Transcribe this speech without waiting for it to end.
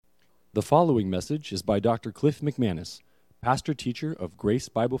The following message is by Dr. Cliff McManus, pastor-teacher of Grace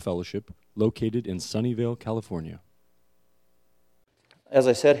Bible Fellowship, located in Sunnyvale, California. As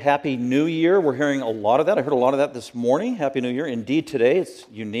I said, Happy New Year. We're hearing a lot of that. I heard a lot of that this morning. Happy New Year. Indeed, today it's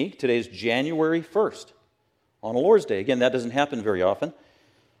unique. Today is January 1st, on a Lord's Day. Again, that doesn't happen very often,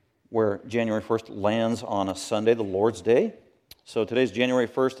 where January 1st lands on a Sunday, the Lord's Day. So today's January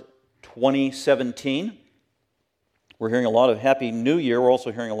 1st, 2017. We're hearing a lot of Happy New Year. We're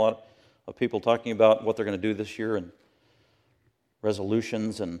also hearing a lot of people talking about what they're going to do this year and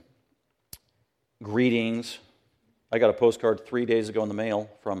resolutions and greetings. I got a postcard 3 days ago in the mail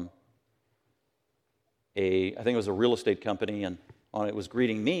from I think it was a real estate company, and on it was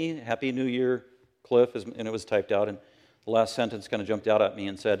greeting me, Happy New Year, Cliff, and it was typed out, and the last sentence kind of jumped out at me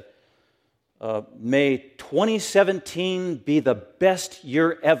and said, May 2017 be the best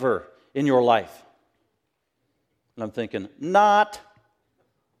year ever in your life. And I'm thinking,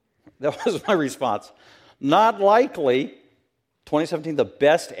 that was my response. Not likely. 2017, the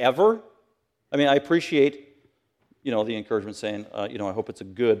best ever? I mean, I appreciate, the encouragement saying, I hope it's a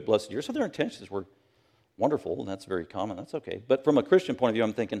good, blessed year. So their intentions were wonderful, and that's very common. That's okay. But from a Christian point of view,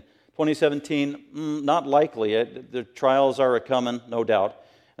 I'm thinking, 2017, not likely. The trials are a-coming, no doubt.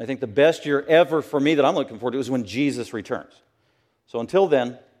 And I think the best year ever for me that I'm looking forward to is when Jesus returns. So until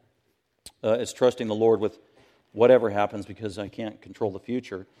then, it's trusting the Lord with whatever happens, because I can't control the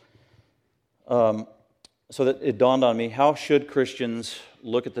future. So that it dawned on me, how should Christians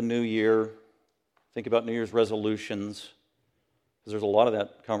look at the new year, think about New Year's resolutions? Because there's a lot of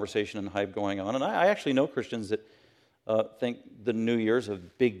that conversation and hype going on. And I actually know Christians that think the New Year's a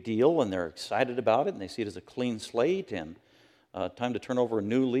big deal, and they're excited about it, and they see it as a clean slate, and time to turn over a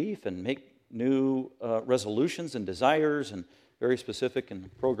new leaf and make new resolutions and desires, and very specific and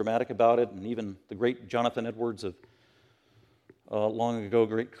programmatic about it. And even the great Jonathan Edwards of long ago,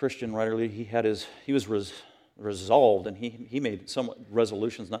 great Christian writer, he was resolved, and he made some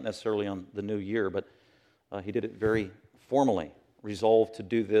resolutions, not necessarily on the new year, but he did it very formally, resolved to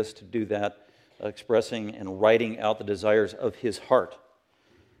do this, to do that, expressing and writing out the desires of his heart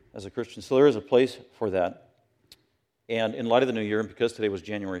as a Christian. So there is a place for that. And in light of the new year, and because today was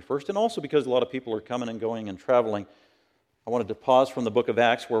January 1st, and also because a lot of people are coming and going and traveling, I wanted to pause from the book of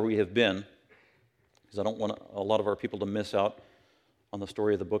Acts where we have been, because I don't want a lot of our people to miss out on the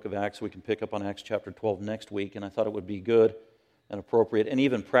story of the book of Acts. We can pick up on Acts chapter 12 next week, and I thought it would be good and appropriate and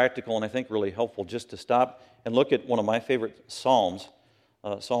even practical, and I think really helpful just to stop and look at one of my favorite Psalms,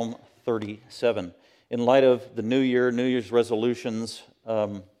 Psalm 37. In light of the new year, New Year's resolutions,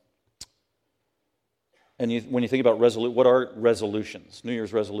 when you think about what are resolutions, New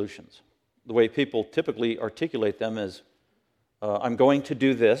Year's resolutions? The way people typically articulate them is, I'm going to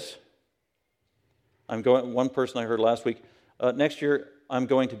do this. One person I heard last week, next year I'm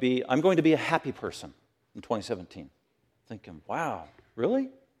going to be a happy person in 2017. Thinking, wow, really?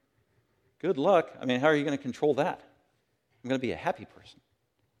 Good luck. I mean, how are you going to control that? I'm going to be a happy person.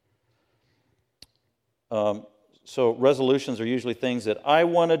 So resolutions are usually things that I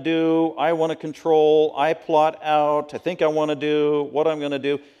want to do, I want to control, I plot out, I think I want to do, what I'm going to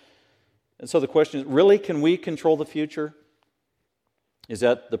do. And so the question is, really, can we control the future? Is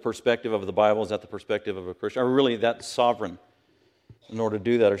that the perspective of the Bible? Is that the perspective of a Christian? Are we really that sovereign in order to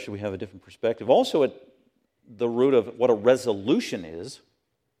do that, or should we have a different perspective? Also, at the root of what a resolution is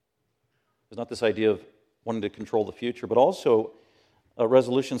not this idea of wanting to control the future, but also a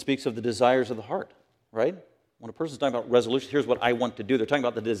resolution speaks of the desires of the heart, right? When a person's talking about resolution, here's what I want to do. They're talking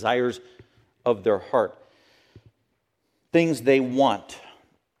about the desires of their heart. Things they want.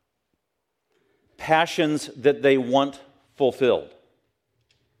 Passions that they want fulfilled.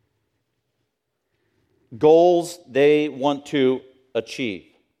 Goals they want to achieve.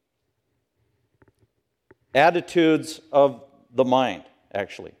 Attitudes of the mind,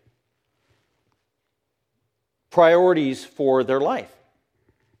 actually. Priorities for their life.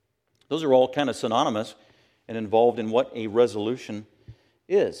 Those are all kind of synonymous and involved in what a resolution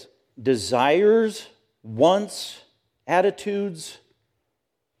is. Desires, wants, attitudes,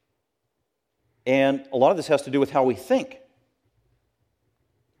 and a lot of this has to do with how we think.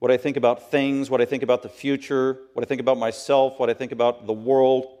 What I think about things, what I think about the future, what I think about myself, what I think about the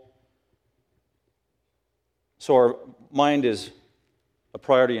world. So our mind is a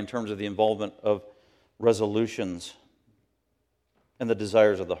priority in terms of the involvement of resolutions and the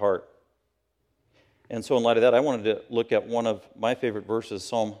desires of the heart. And so in light of that, I wanted to look at one of my favorite verses,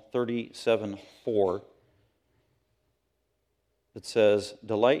 Psalm 37:4, that says,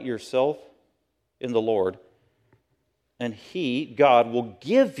 "Delight yourself in the Lord, and He, God, will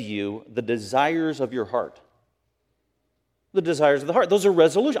give you the desires of your heart." The desires of the heart. Those are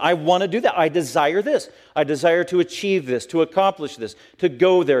resolutions. I want to do that. I desire this. I desire to achieve this, to accomplish this, to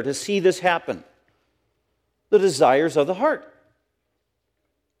go there, to see this happen. The desires of the heart.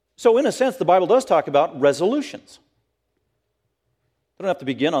 So in a sense, the Bible does talk about resolutions. They don't have to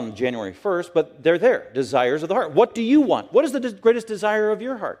begin on January 1st, but they're there. Desires of the heart. What do you want? What is the greatest desire of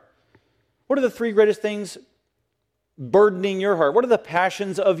your heart? What are the three greatest things burdening your heart? What are the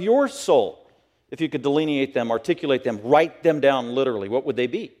passions of your soul? If you could delineate them, articulate them, write them down literally, what would they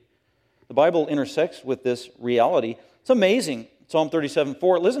be? The Bible intersects with this reality. It's amazing. Psalm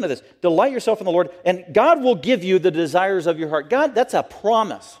 37:4. Listen to this. Delight yourself in the Lord, and God will give you the desires of your heart. God, that's a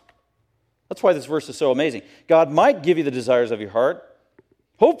promise. That's why this verse is so amazing. God might give you the desires of your heart.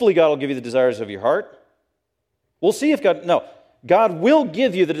 Hopefully God will give you the desires of your heart. We'll see if God... No. God will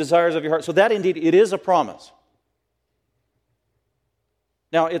give you the desires of your heart. So that indeed, it is a promise.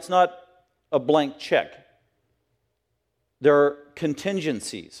 Now, it's not a blank check. There are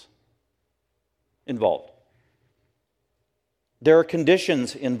contingencies involved. There are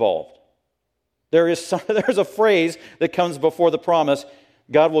conditions involved. There's a phrase that comes before the promise,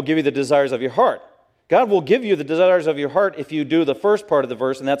 God will give you the desires of your heart. God will give you the desires of your heart if you do the first part of the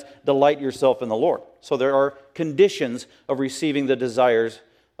verse, and that's delight yourself in the Lord. So there are conditions of receiving the desires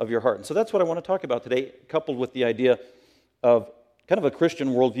of your heart. And so that's what I want to talk about today, coupled with the idea of kind of a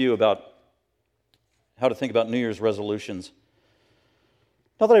Christian worldview about how to think about New Year's resolutions.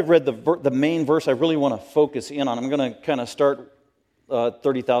 Now that I've read the main verse I really want to focus in on, I'm going to kind of start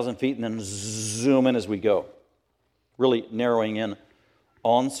 30,000 feet and then zoom in as we go, really narrowing in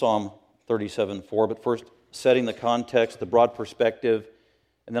on Psalm 37:4, but first setting the context, the broad perspective,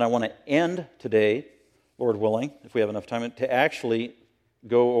 and then I want to end today, Lord willing, if we have enough time, to actually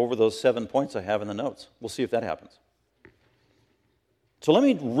go over those 7 points I have in the notes. We'll see if that happens. So let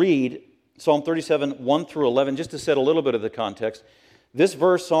me read Psalm 37, 1 through 11, just to set a little bit of the context. This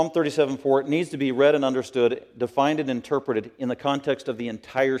verse, Psalm 37:4, needs to be read and understood, defined and interpreted in the context of the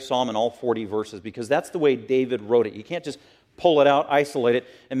entire psalm in all 40 verses, because that's the way David wrote it. You can't just pull it out, isolate it,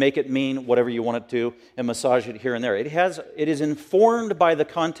 and make it mean whatever you want it to, and massage it here and there. It is informed by the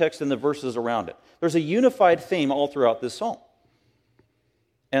context and the verses around it. There's a unified theme all throughout this psalm.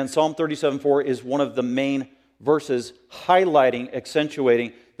 And Psalm 37:4 is one of the main verses highlighting,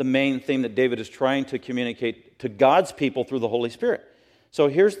 accentuating the main theme that David is trying to communicate to God's people through the Holy Spirit. So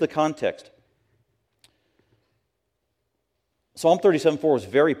here's the context. Psalm 37:4 is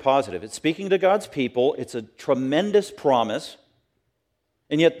very positive. It's speaking to God's people. It's a tremendous promise.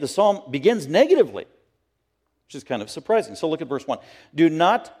 And yet the psalm begins negatively, which is kind of surprising. So look at verse 1. Do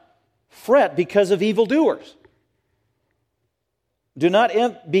not fret because of evildoers. Do not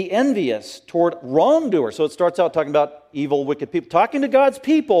be envious toward wrongdoers. So it starts out talking about evil, wicked people. Talking to God's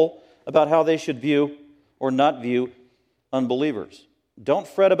people about how they should view or not view unbelievers. Don't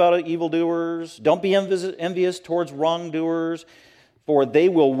fret about evildoers. Don't be envious towards wrongdoers, for they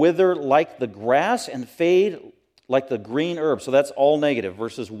will wither like the grass and fade like the green herb. So that's all negative,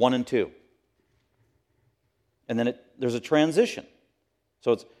 verses 1 and 2. And then there's a transition.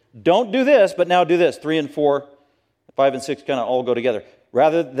 So it's don't do this, but now do this. 3 and 4, 5 and 6 kind of all go together.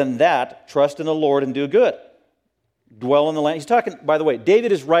 Rather than that, trust in the Lord and do good. Dwell in the land. He's talking, by the way,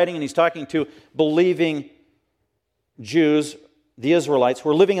 David is writing and he's talking to believing Jews, the Israelites, who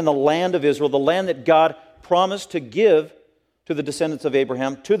are living in the land of Israel, the land that God promised to give to the descendants of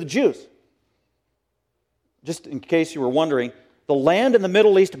Abraham, to the Jews. Just in case you were wondering, the land in the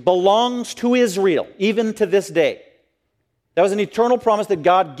Middle East belongs to Israel, even to this day. That was an eternal promise that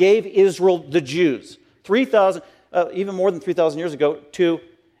God gave Israel, the Jews, 3,000, even more than 3,000 years ago, to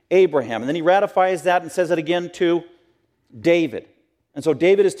Abraham. And then he ratifies that and says it again to David. And so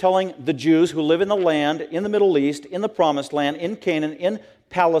David is telling the Jews who live in the land, in the Middle East, in the Promised Land, in Canaan, in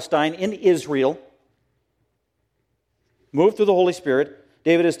Palestine, in Israel, moved through the Holy Spirit,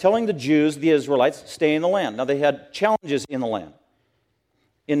 David is telling the Jews, the Israelites, stay in the land. Now they had challenges in the land.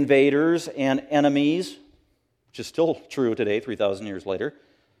 Invaders and enemies, which is still true today, 3,000 years later.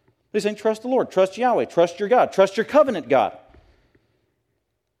 He's saying, trust the Lord, trust Yahweh, trust your God, trust your covenant God.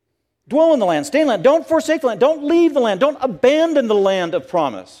 Dwell in the land, stay in the land, don't forsake the land, don't leave the land, don't abandon the land of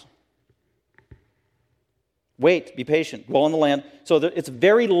promise. Wait, be patient, dwell in the land. So it's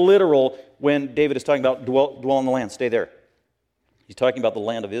very literal when David is talking about dwell in the land, stay there. He's talking about the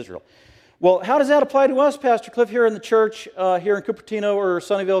land of Israel. Well, how does that apply to us, Pastor Cliff, here in the church, here in Cupertino or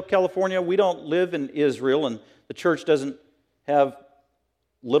Sunnyvale, California? We don't live in Israel, and the church doesn't have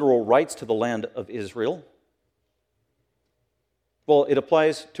literal rights to the land of Israel. Well, it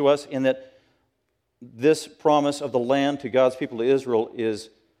applies to us in that this promise of the land to God's people, to Israel, is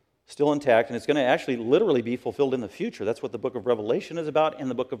still intact, and it's going to actually literally be fulfilled in the future. That's what the book of Revelation is about,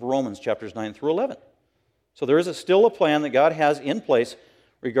 and the book of Romans, chapters 9 through 11. So there is still a plan that God has in place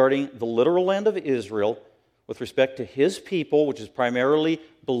regarding the literal land of Israel with respect to His people, which is primarily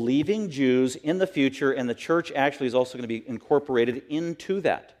believing Jews in the future, and the church actually is also going to be incorporated into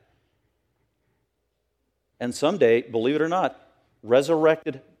that. And someday, believe it or not,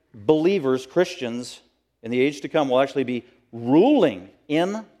 resurrected believers, Christians, in the age to come will actually be ruling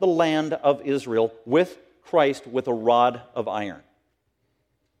in the land of Israel with Christ with a rod of iron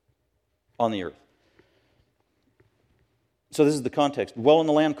on the earth. So this is the context. Dwell in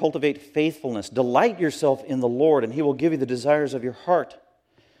the land, cultivate faithfulness. Delight yourself in the Lord, and He will give you the desires of your heart.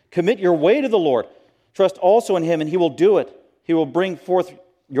 Commit your way to the Lord. Trust also in Him, and He will do it. He will bring forth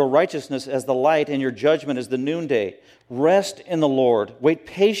your righteousness as the light and your judgment as the noonday. Rest in the Lord. Wait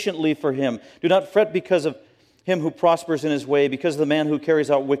patiently for Him. Do not fret because of him who prospers in his way, because of the man who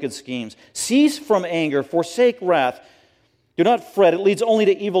carries out wicked schemes. Cease from anger, forsake wrath. Do not fret, it leads only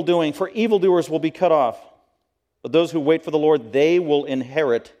to evil doing, for evildoers will be cut off. But those who wait for the Lord, they will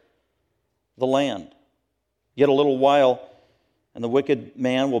inherit the land. Yet a little while, and the wicked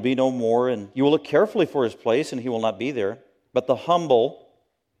man will be no more, and you will look carefully for his place, and he will not be there. But the humble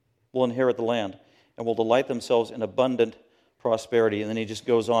will inherit the land, and will delight themselves in abundant prosperity. And then he just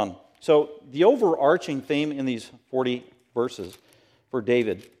goes on. So the overarching theme in these 40 verses for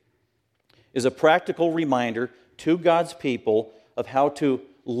David is a practical reminder to God's people of how to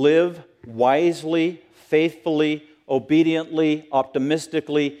live wisely, faithfully, obediently,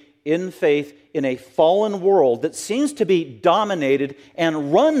 optimistically, in faith in a fallen world that seems to be dominated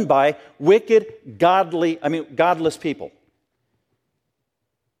and run by wicked, godless people.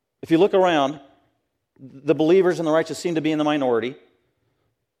 If you look around, the believers and the righteous seem to be in the minority.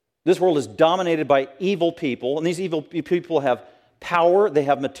 This world is dominated by evil people, and these evil people have power, they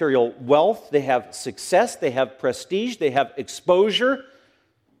have material wealth, they have success, they have prestige, they have exposure.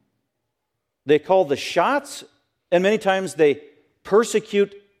 They call the shots, and many times they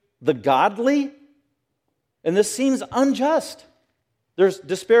persecute the godly, and this seems unjust. There's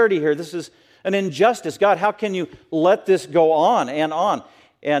disparity here. This is an injustice. God, how can you let this go on and on?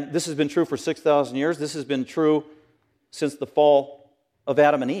 And this has been true for 6,000 years. This has been true since the fall of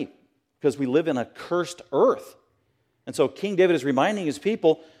Adam and Eve, because we live in a cursed earth. And so King David is reminding his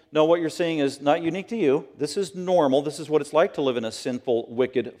people, no, what you're seeing is not unique to you. This is normal. This is what it's like to live in a sinful,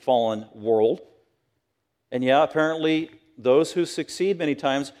 wicked, fallen world. And yeah, apparently those who succeed many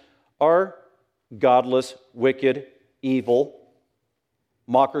times are godless, wicked, evil,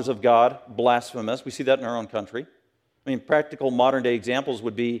 mockers of God, blasphemous. We see that in our own country. I mean, practical modern-day examples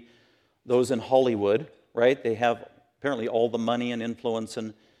would be those in Hollywood, right? They have apparently all the money and influence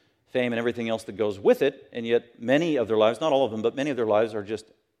and fame and everything else that goes with it, and yet many of their lives, not all of them, but many of their lives are just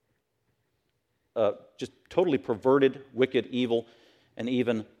totally perverted, wicked, evil, and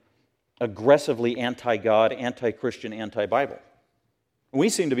even aggressively anti-God, anti-Christian, anti-Bible. We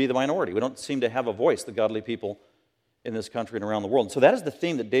seem to be the minority. We don't seem to have a voice, the godly people in this country and around the world. And so that is the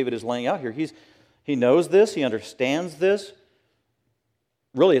theme that David is laying out here. He knows this, he understands this.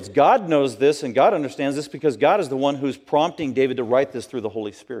 Really, it's God knows this and God understands this because God is the one who's prompting David to write this through the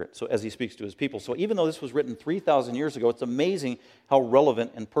Holy Spirit, so as he speaks to his people. So even though this was written 3,000 years ago, it's amazing how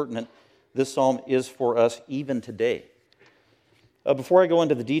relevant and pertinent this psalm is for us even today. Before I go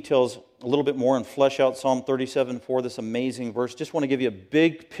into the details a little bit more and flesh out Psalm 37 for this amazing verse, just want to give you a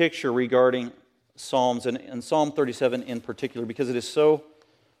big picture regarding Psalms, and Psalm 37 in particular, because it is so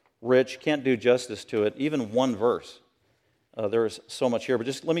rich, can't do justice to it, even one verse. There is so much here, but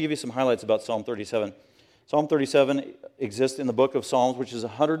just let me give you some highlights about Psalm 37. Psalm 37 exists in the book of Psalms, which is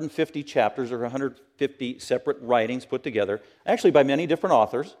 150 chapters or 150 separate writings put together, actually by many different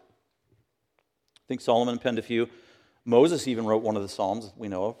authors. I think Solomon penned a few. Moses even wrote one of the Psalms, we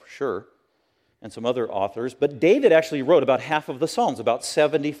know of, for sure, and some other authors. But David actually wrote about half of the Psalms, about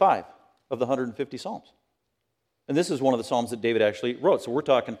 75 of the 150 Psalms. And this is one of the Psalms that David actually wrote. So we're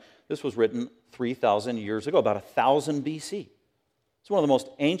talking, this was written 3,000 years ago, about 1000 BC. It's one of the most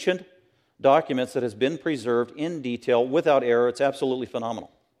ancient documents that has been preserved in detail, without error. It's absolutely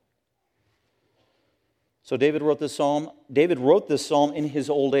phenomenal. So David wrote this psalm. David wrote this psalm in his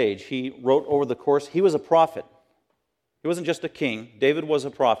old age. He wrote over the course. He was a prophet. He wasn't just a king. David was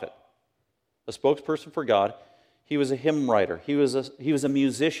a prophet, a spokesperson for God. He was a hymn writer. He was a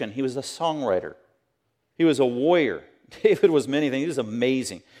musician. He was a songwriter. He was a warrior. David was many things. He was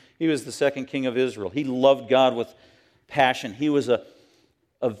amazing. He was the second king of Israel. He loved God with passion. He was a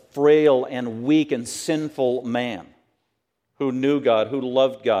frail and weak and sinful man who knew God, who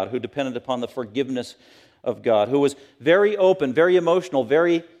loved God, who depended upon the forgiveness of God, who was very open, very emotional,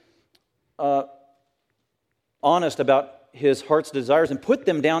 very honest about his heart's desires and put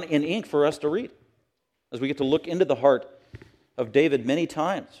them down in ink for us to read, as we get to look into the heart of David many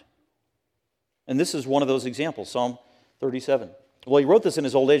times. And this is one of those examples, Psalm 37. Well, he wrote this in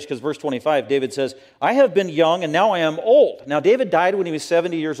his old age because verse 25, David says, I have been young and now I am old. Now, David died when he was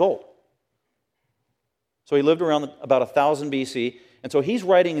 70 years old. So he lived around about 1000 BC. And so he's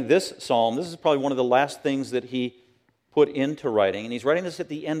writing this psalm. This is probably one of the last things that he put into writing. And he's writing this at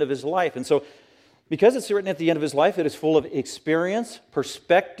the end of his life. And so because it's written at the end of his life, it is full of experience,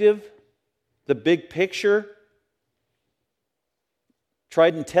 perspective, the big picture,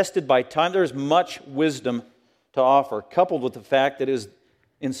 tried and tested by time. There's much wisdom to offer, coupled with the fact that it is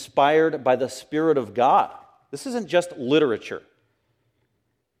inspired by the Spirit of God. This isn't just literature.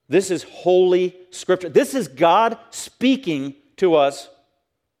 This is Holy Scripture. This is God speaking to us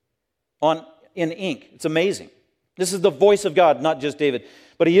in ink. It's amazing. This is the voice of God, not just David.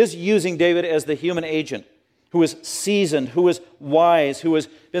 But he is using David as the human agent who is seasoned, who is wise, who has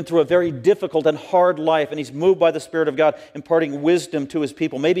been through a very difficult and hard life, and he's moved by the Spirit of God, imparting wisdom to his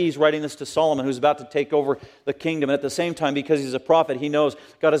people. Maybe he's writing this to Solomon, who's about to take over the kingdom. And at the same time, because he's a prophet, he knows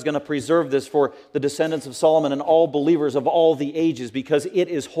God is going to preserve this for the descendants of Solomon and all believers of all the ages, because it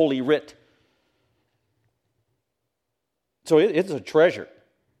is Holy Writ. So it's a treasure.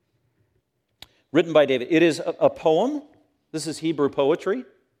 Written by David. It is a poem. This is Hebrew poetry.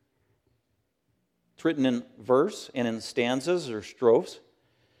 It's written in verse and in stanzas or strophes.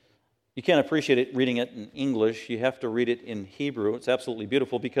 You can't appreciate it reading it in English. You have to read it in Hebrew. It's absolutely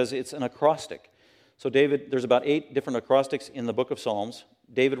beautiful because it's an acrostic. So there's about 8 different acrostics in the book of Psalms.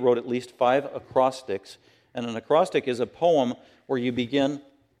 David wrote at least 5 acrostics. And an acrostic is a poem where you begin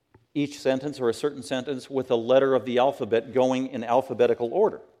each sentence or a certain sentence with a letter of the alphabet going in alphabetical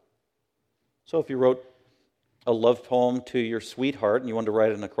order. So if you wrote a love poem to your sweetheart and you wanted to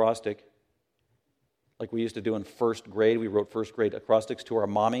write an acrostic, like we used to do in first grade, we wrote first grade acrostics to our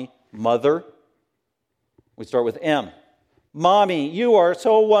mother. We start with M. Mommy, you are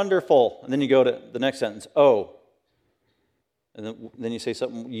so wonderful. And then you go to the next sentence, O. And then you say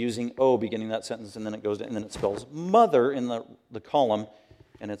something using O beginning that sentence, and then it goes to, and then it spells mother in the column,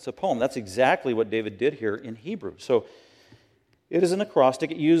 and it's a poem. That's exactly what David did here in Hebrew. So it is an acrostic.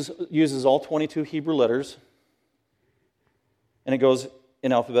 It uses all 22 Hebrew letters, and it goes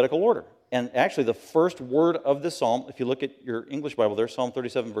in alphabetical order. And actually, the first word of this psalm, if you look at your English Bible there, Psalm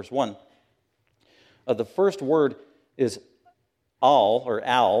 37, verse 1, the first word is al, or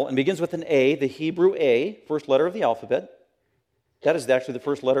al, and begins with an A, the Hebrew A, first letter of the alphabet. That is actually the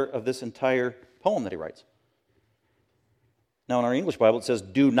first letter of this entire poem that he writes. Now, in our English Bible, it says,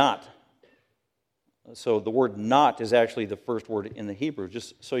 do not. So the word not is actually the first word in the Hebrew,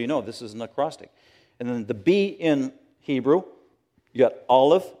 just so you know, this is an acrostic. And then the B in Hebrew, you got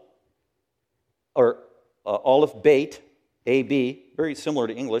aleph, or aleph bait, A-B, very similar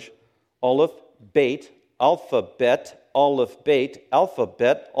to English. Aleph bait, alphabet, aleph bait,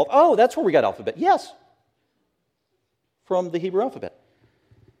 alphabet. Oh, that's where we got alphabet. Yes. From the Hebrew alphabet.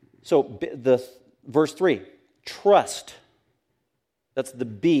 So the verse 3, trust. That's the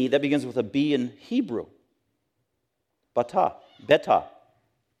B. That begins with a B in Hebrew. Beta,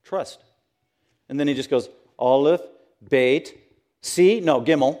 trust. And then he just goes, aleph, bait, C, no,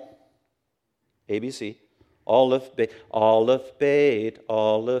 gimel, ABC, aleph, bait, aleph, bait,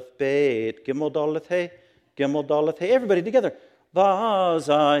 aleph, bait, gimel, daleth, hey, gimel, daleth, hey. Everybody together.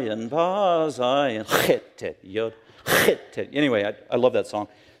 Vazayan, vazayan, chettet, yod, chettet. Anyway, I love that song.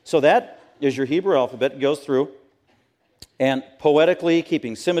 So that is your Hebrew alphabet. It goes through. And poetically,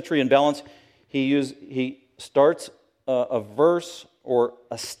 keeping symmetry and balance, he starts a verse or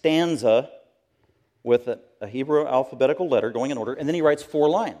a stanza with a Hebrew alphabetical letter going in order, and then he writes 4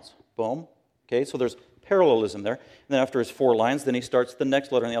 lines. Boom. Okay, so there's parallelism there. And then after his 4 lines, then he starts the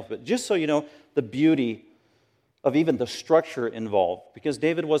next letter in the alphabet. Just so you know the beauty of even the structure involved, because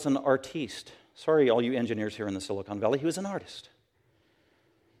David was an artiste. Sorry, all you engineers here in the Silicon Valley, he was an artist.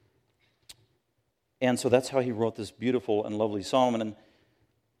 And so that's how he wrote this beautiful and lovely psalm. And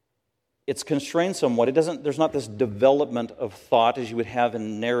it's constrained somewhat. There's not this development of thought as you would have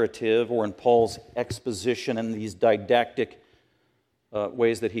in narrative or in Paul's exposition and these didactic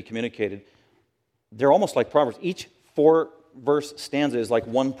ways that he communicated. They're almost like proverbs. Each 4-verse stanza is like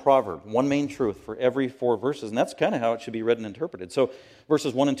one proverb, one main truth for every 4 verses. And that's kind of how it should be read and interpreted. So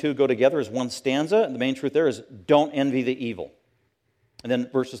verses 1 and 2 go together as one stanza. And the main truth there is don't envy the evil. And then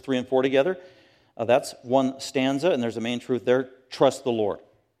verses 3 and 4 together. That's one stanza, and there's a main truth there. Trust the Lord.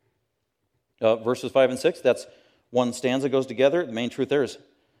 Verses 5 and 6, that's one stanza goes together. The main truth there is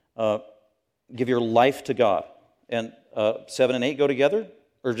give your life to God. And 7 and 8 go together.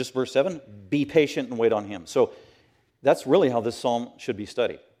 or just verse 7, be patient and wait on him. So that's really how this psalm should be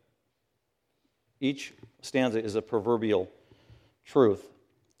studied. Each stanza is a proverbial truth,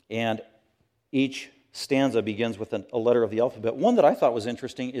 and each stanza begins with a letter of the alphabet. One that I thought was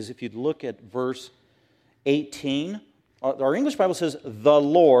interesting is if you'd look at verse 18, our English Bible says, the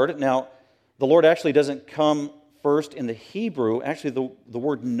Lord. Now, the Lord actually doesn't come first in the Hebrew. Actually, the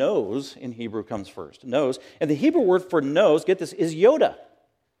word knows in Hebrew comes first. Knows. And the Hebrew word for knows, get this, is Yoda.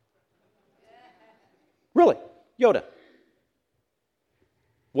 Really, Yoda.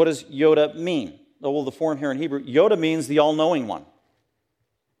 What does Yoda mean? Oh, well, the form here in Hebrew, Yoda means the all-knowing one.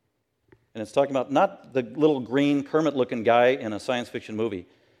 And it's talking about not the little green Kermit-looking guy in a science fiction movie.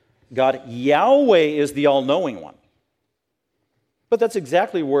 God, Yahweh, is the all-knowing one. But that's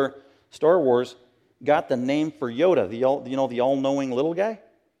exactly where Star Wars got the name for Yoda, the all-knowing little guy.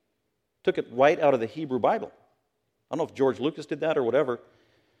 Took it right out of the Hebrew Bible. I don't know if George Lucas did that or whatever.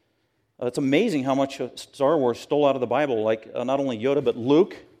 It's amazing how much Star Wars stole out of the Bible, like not only Yoda, but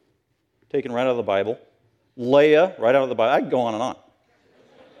Luke, taken right out of the Bible. Leia, right out of the Bible. I could go on and on.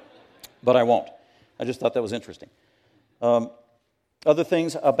 But I won't. I just thought that was interesting. Other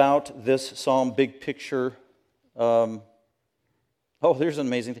things about this psalm, big picture. Here's an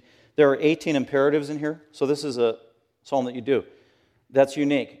amazing thing. There are 18 imperatives in here, so this is a psalm that you do. That's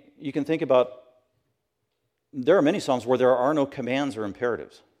unique. You can think about, there are many psalms where there are no commands or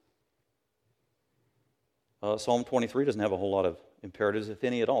imperatives. Psalm 23 doesn't have a whole lot of imperatives, if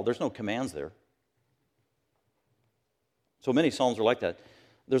any at all. There's no commands there. So many psalms are like that.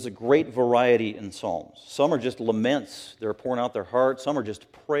 There's a great variety in psalms. Some are just laments. They're pouring out their heart. Some are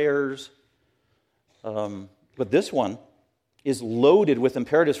just prayers. But this one is loaded with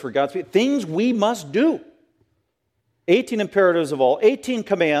imperatives for God's people. Things we must do. 18 imperatives of all. 18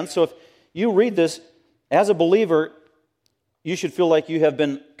 commands. So if you read this as a believer, you should feel like you have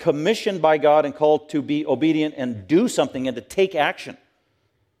been commissioned by God and called to be obedient and do something and to take action.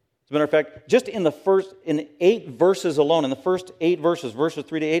 As a matter of fact, just in 8 verses alone, in the first 8 verses, verses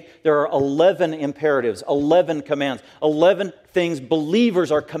 3 to 8, there are 11 imperatives, 11 commands, 11 things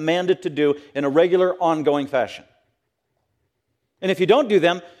believers are commanded to do in a regular, ongoing fashion. And if you don't do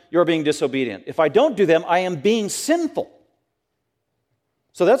them, you're being disobedient. If I don't do them, I am being sinful.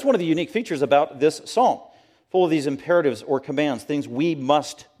 So that's one of the unique features about this psalm, full of these imperatives or commands, things we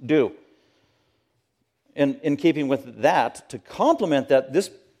must do. And in keeping with that, to complement that, this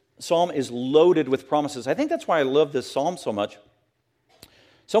psalm is loaded with promises. I think that's why I love this psalm so much.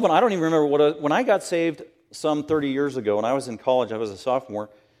 I don't even remember when I got saved some 30 years ago, when I was in college, I was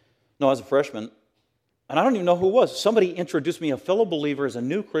a freshman, and I don't even know who it was. Somebody introduced me, a fellow believer as a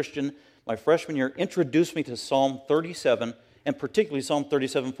new Christian, my freshman year, introduced me to Psalm 37, and particularly Psalm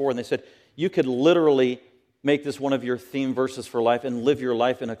 37:4, and they said, you could literally make this one of your theme verses for life and live your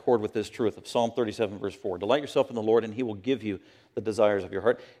life in accord with this truth of Psalm 37, verse 4. Delight yourself in the Lord, and He will give you the desires of your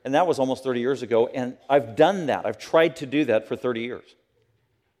heart. And that was almost 30 years ago, and I've done that. I've tried to do that for 30 years.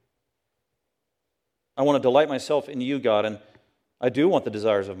 I want to delight myself in you, God, and I do want the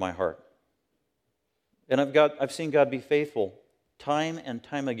desires of my heart. And I've seen God be faithful time and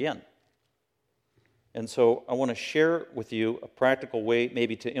time again. And so I want to share with you a practical way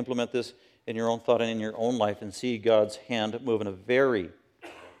maybe to implement this in your own thought and in your own life and see God's hand move in a very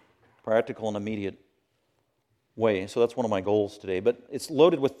practical and immediate way. So that's one of my goals today. But it's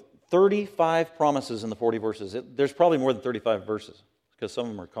loaded with 35 promises in the 40 verses. There's probably more than 35 verses because some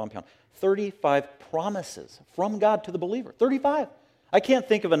of them are compound. 35 promises from God to the believer. 35. I can't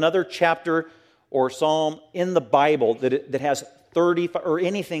think of another chapter or psalm in the Bible that has 35 or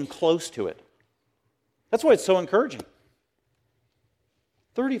anything close to it. That's why it's so encouraging.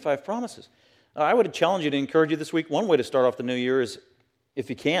 35 promises. I would challenge you to encourage you this week. One way to start off the new year is, if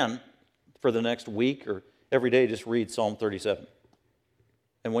you can, for the next week or every day, just read Psalm 37.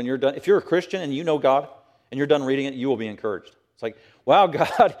 And when you're done, if you're a Christian and you know God and you're done reading it, you will be encouraged. It's like, wow,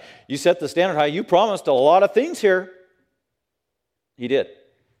 God, you set the standard high. You promised a lot of things here. He did.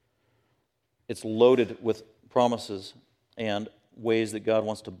 It's loaded with promises and ways that God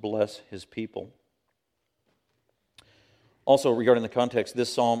wants to bless His people. Also, regarding the context,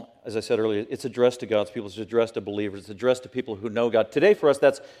 this psalm, as I said earlier, it's addressed to God's people. It's addressed to believers. It's addressed to people who know God. Today, for us,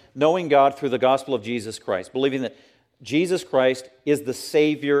 that's knowing God through the gospel of Jesus Christ, believing that Jesus Christ is the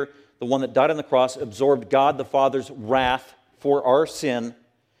Savior, the one that died on the cross, absorbed God the Father's wrath for our sin.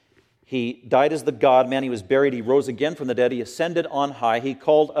 He died as the God-man. He was buried. He rose again from the dead. He ascended on high. He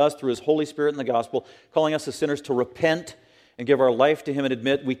called us through His Holy Spirit in the gospel, calling us as sinners to repent and give our life to Him and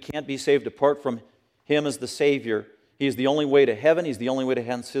admit we can't be saved apart from Him as the Savior. He is the only way to heaven. He's the only way to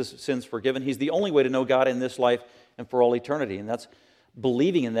have His sins forgiven. He's the only way to know God in this life and for all eternity. And that's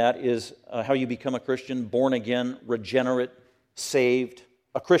believing in that is how you become a Christian, born again, regenerate, saved,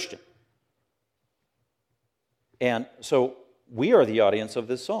 a Christian. And so we are the audience of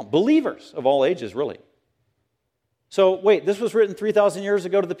this psalm. Believers of all ages, really. So wait, this was written 3,000 years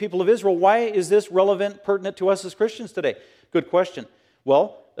ago to the people of Israel. Why is this relevant, pertinent to us as Christians today? Good question.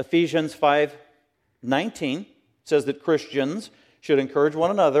 Well, Ephesians 5:19 says that Christians should encourage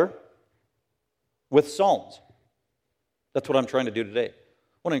one another with psalms. That's what I'm trying to do today.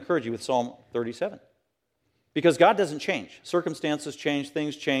 I want to encourage you with Psalm 37. Because God doesn't change. Circumstances change,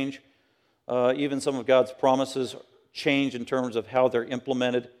 things change. Even some of God's promises change in terms of how they're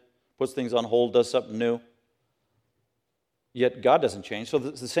implemented, puts things on hold, does something new. Yet God doesn't change. So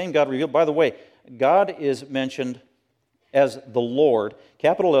it's the same God revealed. By the way, God is mentioned as the Lord,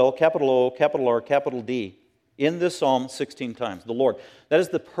 capital L, capital O, capital R, capital D, in this psalm 16 times. The Lord. That is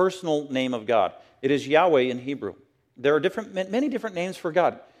the personal name of God. It is Yahweh in Hebrew. There are many different names for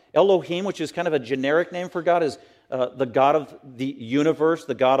God. Elohim, which is kind of a generic name for God, is the God of the universe,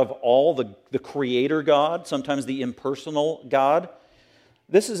 the God of all, the creator God, sometimes the impersonal God.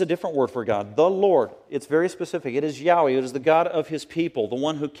 This is a different word for God, the Lord. It's very specific. It is Yahweh. It is the God of His people, the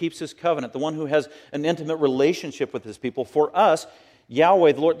one who keeps His covenant, the one who has an intimate relationship with His people. For us,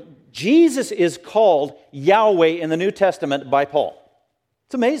 Yahweh, the Lord, Jesus is called Yahweh in the New Testament by Paul.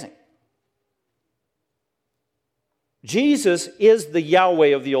 It's amazing. Jesus is the Yahweh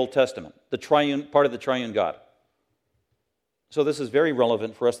of the Old Testament, the triune part of the triune God. So this is very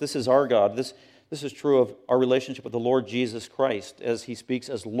relevant for us. This is our God. This is true of our relationship with the Lord Jesus Christ as He speaks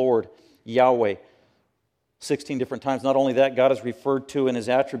as Lord, Yahweh, 16 different times. Not only that, God is referred to in His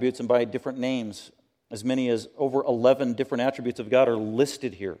attributes and by different names. As many as over 11 different attributes of God are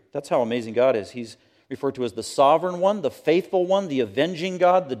listed here. That's how amazing God is. He's referred to as the sovereign one, the faithful one, the avenging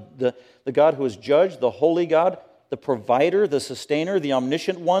God, the God who is judge, the holy God, the provider, the sustainer, the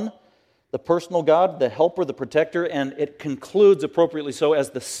omniscient one, the personal God, the helper, the protector, and it concludes appropriately so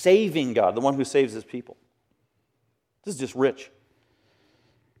as the saving God, the one who saves His people. This is just rich.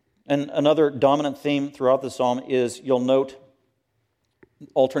 And another dominant theme throughout the psalm is, you'll note,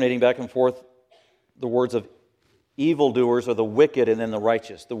 alternating back and forth, the words of evildoers or the wicked and then the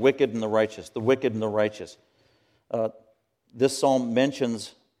righteous, the wicked and the righteous, the wicked and the righteous. This psalm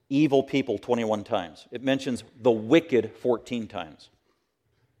mentions evil people 21 times. It mentions the wicked 14 times.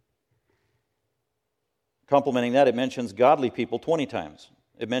 Complementing that, it mentions godly people 20 times.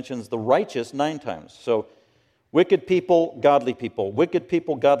 It mentions the righteous 9 times. So, wicked people, godly people. Wicked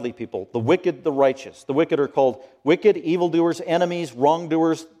people, godly people. The wicked, the righteous. The wicked are called wicked, evildoers, enemies,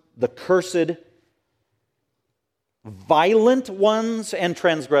 wrongdoers, the cursed, violent ones, and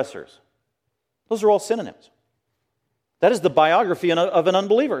transgressors. Those are all synonyms. That is the biography of an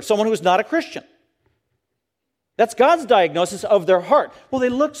unbeliever, someone who is not a Christian. That's God's diagnosis of their heart. Well, they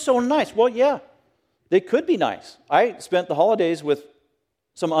look so nice. Well, yeah, they could be nice. I spent the holidays with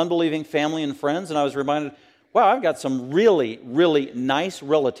some unbelieving family and friends, and I was reminded, wow, I've got some really, really nice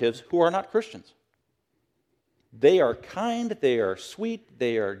relatives who are not Christians. They are kind, they are sweet,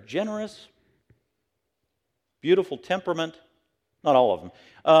 they are generous, beautiful temperament. Not all of them.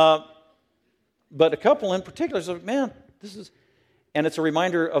 But a couple in particular, so, man, this is... And it's a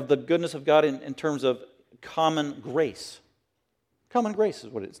reminder of the goodness of God in terms of common grace. Common grace is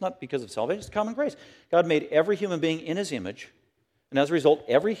what it is. It's not because of salvation, it's common grace. God made every human being in His image, and as a result,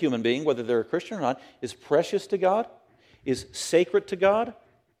 every human being, whether they're a Christian or not, is precious to God, is sacred to God.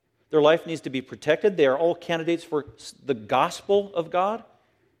 Their life needs to be protected. They are all candidates for the gospel of God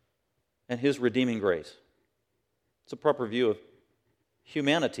and His redeeming grace. It's a proper view of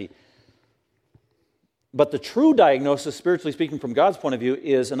humanity. But the true diagnosis, spiritually speaking, from God's point of view,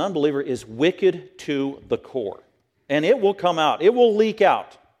 is an unbeliever is wicked to the core. And it will come out. It will leak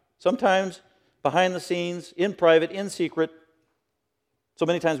out. Sometimes behind the scenes, in private, in secret. So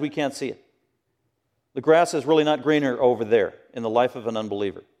many times we can't see it. The grass is really not greener over there in the life of an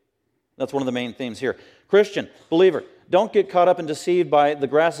unbeliever. That's one of the main themes here. Christian, believer, don't get caught up and deceived by the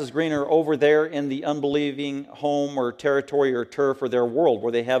grass is greener over there in the unbelieving home or territory or turf or their world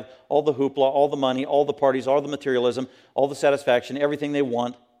where they have all the hoopla, all the money, all the parties, all the materialism, all the satisfaction, everything they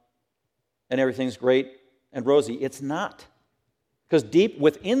want, and everything's great and rosy. It's not. Because deep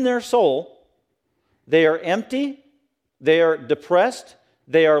within their soul, they are empty, they are depressed,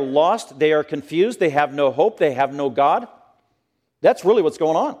 they are lost, they are confused, they have no hope, they have no God. That's really what's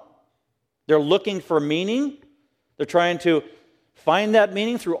going on. They're looking for meaning. They're trying to find that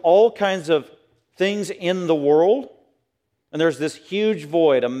meaning through all kinds of things in the world. And there's this huge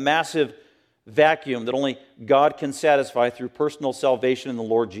void, a massive vacuum that only God can satisfy through personal salvation in the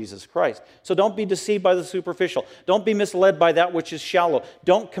Lord Jesus Christ. So don't be deceived by the superficial. Don't be misled by that which is shallow.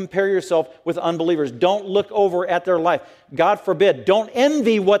 Don't compare yourself with unbelievers. Don't look over at their life. God forbid, don't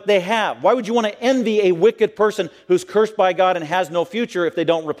envy what they have. Why would you want to envy a wicked person who's cursed by God and has no future if they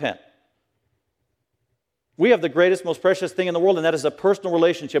don't repent? We have the greatest, most precious thing in the world, and that is a personal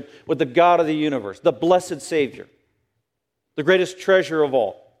relationship with the God of the universe, the blessed Savior, the greatest treasure of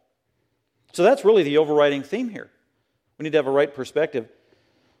all. So that's really the overriding theme here. We need to have a right perspective.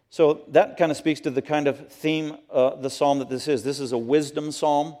 So that kind of speaks to the kind of theme, the psalm that this is. This is a wisdom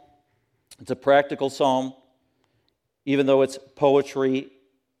psalm. It's a practical psalm. Even though it's poetry,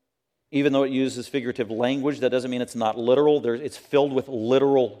 even though it uses figurative language, that doesn't mean it's not literal. It's filled with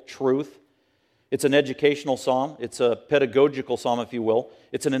literal truth. It's an educational psalm. It's a pedagogical psalm, if you will.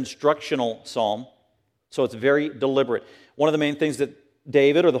 It's an instructional psalm. So it's very deliberate. One of the main things that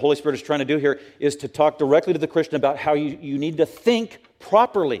David or the Holy Spirit is trying to do here is to talk directly to the Christian about how you need to think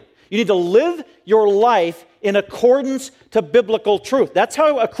properly. You need to live your life in accordance to biblical truth. That's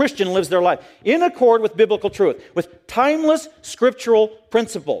how a Christian lives their life, in accord with biblical truth, with timeless scriptural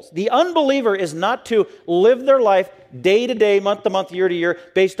principles. The unbeliever is not to live their life day to day, month to month, year to year,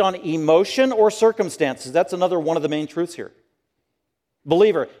 based on emotion or circumstances. That's another one of the main truths here.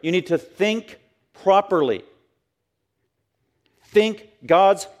 Believer, you need to think properly. Think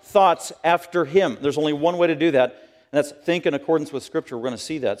God's thoughts after Him. There's only one way to do that, and that's think in accordance with Scripture. We're going to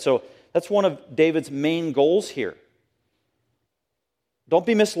see that. So that's one of David's main goals here. Don't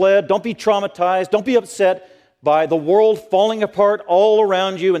be misled. Don't be traumatized. Don't be upset by the world falling apart all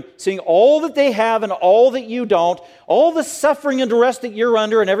around you and seeing all that they have and all that you don't, all the suffering and duress that you're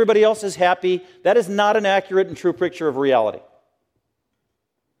under and everybody else is happy. That is not an accurate and true picture of reality.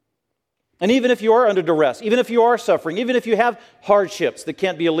 And even if you are under duress, even if you are suffering, even if you have hardships that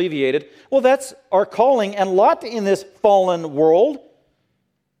can't be alleviated, well, that's our calling and lot in this fallen world.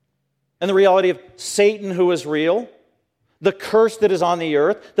 And the reality of Satan, who is real, the curse that is on the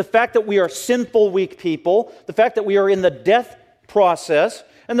earth, the fact that we are sinful, weak people, the fact that we are in the death process,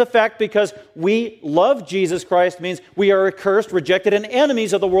 and the fact because we love Jesus Christ means we are accursed, rejected, and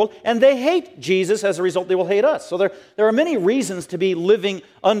enemies of the world, and they hate Jesus. As a result, they will hate us. So there are many reasons to be living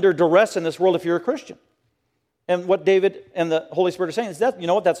under duress in this world if you're a Christian. And what David and the Holy Spirit are saying is that, you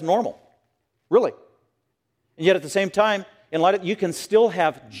know what, that's normal. Really. And yet at the same time, in light of, you can still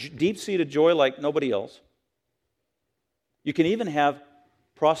have deep-seated joy like nobody else. You can even have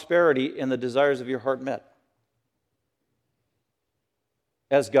prosperity in the desires of your heart met,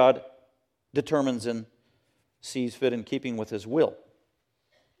 as God determines and sees fit in keeping with His will.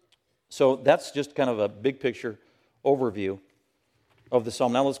 So that's just kind of a big picture overview of the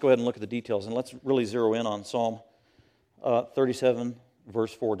psalm. Now let's go ahead and look at the details, and let's really zero in on Psalm 37,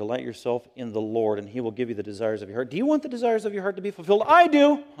 verse 4. Delight yourself in the Lord, and He will give you the desires of your heart. Do you want the desires of your heart to be fulfilled? I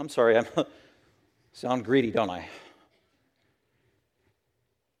do. I'm sorry, I sound greedy, don't I?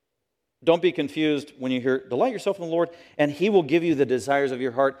 Don't be confused when you hear, delight yourself in the Lord, and He will give you the desires of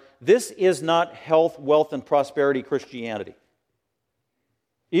your heart. This is not health, wealth, and prosperity Christianity,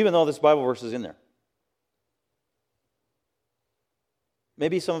 even though this Bible verse is in there.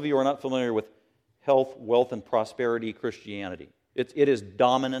 Maybe some of you are not familiar with health, wealth, and prosperity Christianity. It is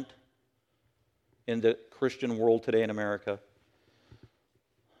dominant in the Christian world today in America.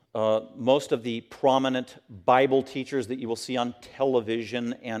 Most of the prominent Bible teachers that you will see on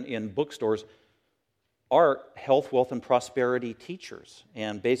television and in bookstores are health, wealth, and prosperity teachers.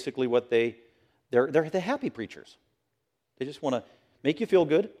 And basically what they're the happy preachers. They just want to make you feel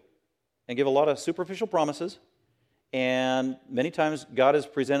good and give a lot of superficial promises. And many times God is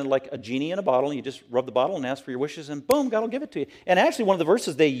presented like a genie in a bottle, and you just rub the bottle and ask for your wishes, and boom, God will give it to you. And actually one of the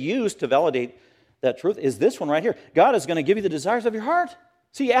verses they use to validate that truth is this one right here. God is going to give you the desires of your heart.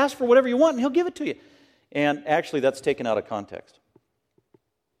 So you ask for whatever you want and He'll give it to you. And actually that's taken out of context.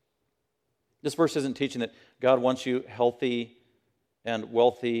 This verse isn't teaching that God wants you healthy and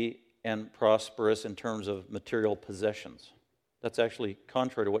wealthy and prosperous in terms of material possessions. That's actually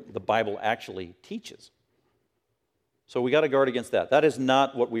contrary to what the Bible actually teaches. So we got to guard against that. That is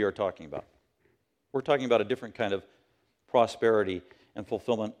not what we are talking about. We're talking about a different kind of prosperity and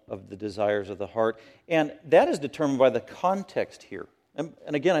fulfillment of the desires of the heart. And that is determined by the context here. And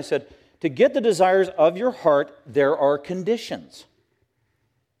again, I said, to get the desires of your heart, there are conditions.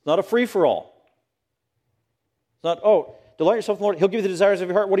 It's not a free-for-all. It's not, delight yourself in the Lord, He'll give you the desires of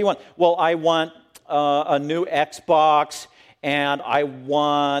your heart. What do you want? Well, I want a new Xbox, and I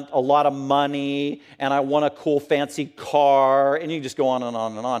want a lot of money, and I want a cool, fancy car, and you can just go on and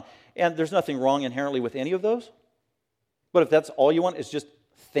on and on. And there's nothing wrong inherently with any of those. But if that's all you want is just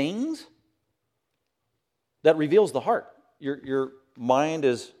things, that reveals the heart. Your mind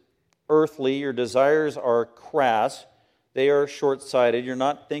is earthly, your desires are crass, they are short-sighted, you're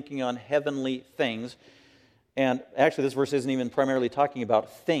not thinking on heavenly things. And actually, this verse isn't even primarily talking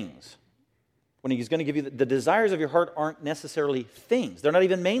about things. When he's going to give you the desires of your heart aren't necessarily things. They're not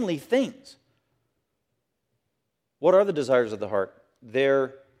even mainly things. What are the desires of the heart?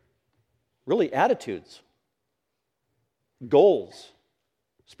 They're really attitudes, goals,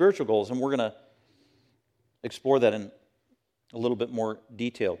 spiritual goals, and we're going to explore that in a little bit more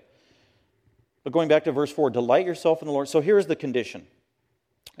detail. But going back to verse 4, delight yourself in the Lord. So here's the condition.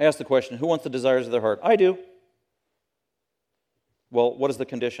 I asked the question, who wants the desires of their heart? I do. Well, what is the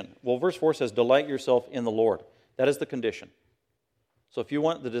condition? Well, verse 4 says, delight yourself in the Lord. That is the condition. So if you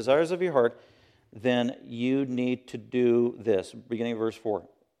want the desires of your heart, then you need to do this. Beginning of verse 4.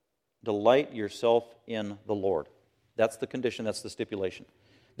 Delight yourself in the Lord. That's the condition, that's the stipulation.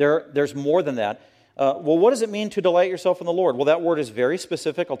 There's more than that. Well, what does it mean to delight yourself in the Lord? Well, that word is very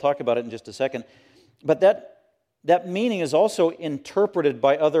specific. I'll talk about it in just a second. But that meaning is also interpreted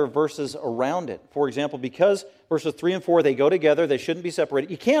by other verses around it. For example, because verses 3 and 4, they go together, they shouldn't be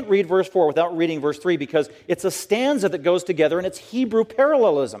separated. You can't read verse 4 without reading verse 3 because it's a stanza that goes together and it's Hebrew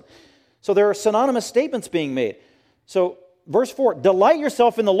parallelism. So there are synonymous statements being made. So verse 4, delight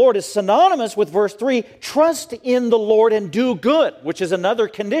yourself in the Lord is synonymous with verse 3, trust in the Lord and do good, which is another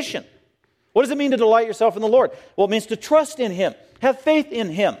condition. What does it mean to delight yourself in the Lord? Well, it means to trust in Him, have faith in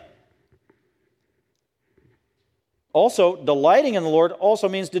Him. Also, delighting in the Lord also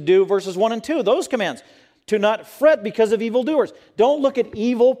means to do verses 1 and 2, those commands. To not fret because of evildoers. Don't look at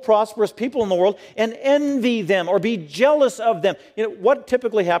evil, prosperous people in the world and envy them or be jealous of them. You know, what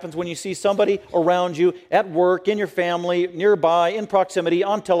typically happens when you see somebody around you, at work, in your family, nearby, in proximity,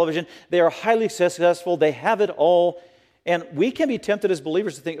 on television, they are highly successful, they have it all, and we can be tempted as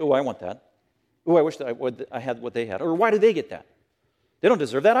believers to think, oh, I want that. Oh, I wish that I had what they had. Or why do they get that? They don't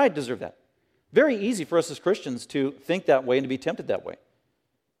deserve that, I deserve that. Very easy for us as Christians to think that way and to be tempted that way.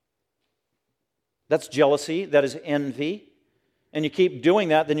 That's jealousy, that is envy. And you keep doing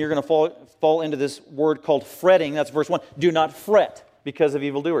that, then you're going to fall into this word called fretting. That's verse 1. Do not fret because of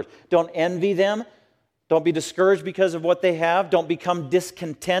evildoers. Don't envy them. Don't be discouraged because of what they have. Don't become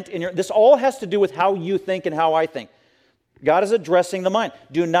discontent. This all has to do with how you think and how I think. God is addressing the mind.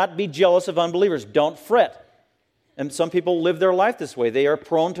 Do not be jealous of unbelievers. Don't fret. And some people live their life this way. They are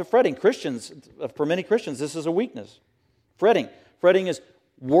prone to fretting. Christians, for many Christians, this is a weakness. Fretting. Fretting is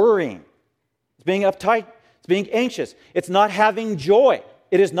worrying. It's being uptight. It's being anxious. It's not having joy.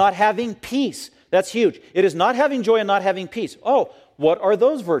 It is not having peace. That's huge. It is not having joy and not having peace. Oh, what are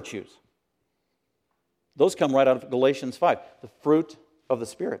those virtues? Those come right out of Galatians 5. The fruit of the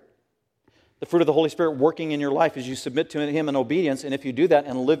Spirit. The fruit of the Holy Spirit working in your life as you submit to Him in obedience. And if you do that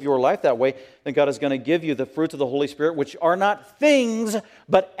and live your life that way, then God is going to give you the fruits of the Holy Spirit, which are not things,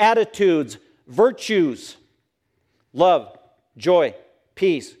 but attitudes, virtues, love, joy,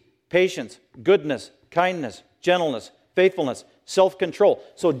 peace, patience, goodness, kindness, gentleness, faithfulness, self-control.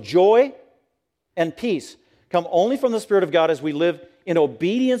 So joy and peace come only from the Spirit of God as we live in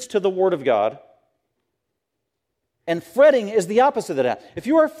obedience to the Word of God. And fretting is the opposite of that. If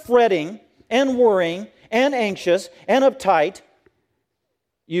you are fretting and worrying and anxious and uptight,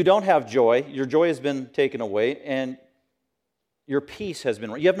 you don't have joy. Your joy has been taken away and your peace has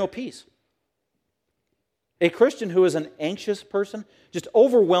been... You have no peace. A Christian who is an anxious person, just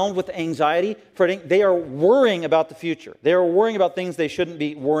overwhelmed with anxiety, fretting, they are worrying about the future. They are worrying about things they shouldn't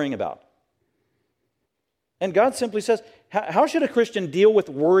be worrying about. And God simply says, how should a Christian deal with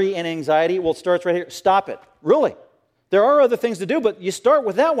worry and anxiety? Well, it starts right here. Stop it. Really. There are other things to do, but you start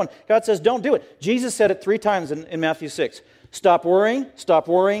with that one. God says, don't do it. Jesus said it 3 times in Matthew 6. Stop worrying, stop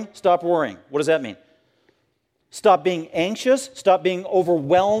worrying, stop worrying. What does that mean? Stop being anxious. Stop being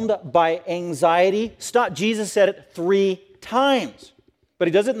overwhelmed by anxiety. Stop. Jesus said it 3 times. But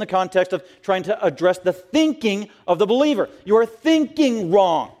He does it in the context of trying to address the thinking of the believer. You are thinking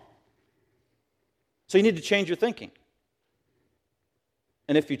wrong. So you need to change your thinking.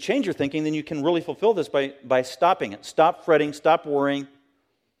 And if you change your thinking, then you can really fulfill this by stopping it. Stop fretting, stop worrying.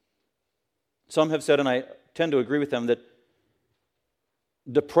 Some have said, and I tend to agree with them, that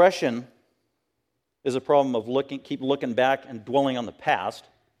depression is a problem of keep looking back and dwelling on the past.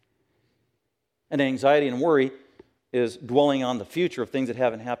 And anxiety and worry is dwelling on the future of things that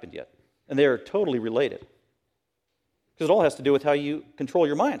haven't happened yet. And they are totally related. Because it all has to do with how you control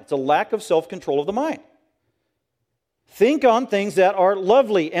your mind. It's a lack of self-control of the mind. Think on things that are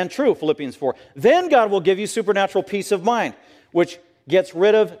lovely and true, Philippians 4. Then God will give you supernatural peace of mind, which gets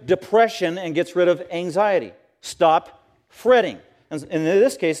rid of depression and gets rid of anxiety. Stop fretting. And in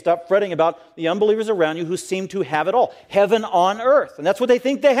this case, stop fretting about the unbelievers around you who seem to have it all. Heaven on earth. And that's what they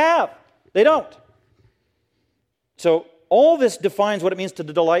think they have. They don't. So all this defines what it means to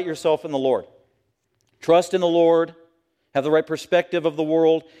delight yourself in the Lord. Trust in the Lord. Have the right perspective of the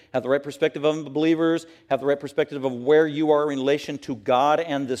world. Have the right perspective of unbelievers. Have the right perspective of where you are in relation to God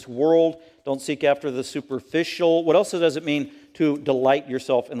and this world. Don't seek after the superficial. What else does it mean to delight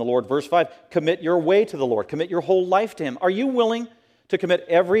yourself in the Lord? Verse 5, commit your way to the Lord. Commit your whole life to Him. Are you willing to commit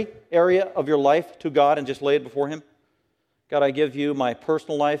every area of your life to God and just lay it before Him? God, I give you my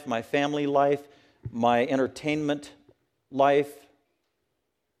personal life, my family life, my entertainment life,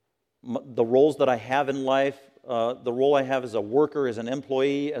 the roles that I have in life, the role I have as a worker, as an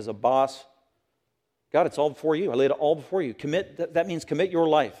employee, as a boss. God, it's all before you. I lay it all before you. That means commit your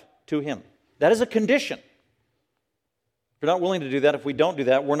life to Him. That is a condition. If you're not willing to do that, if we don't do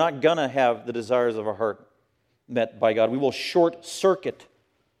that, we're not going to have the desires of our heart met by God. We will short circuit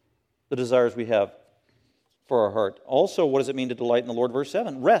the desires we have for our heart. Also, what does it mean to delight in the Lord? Verse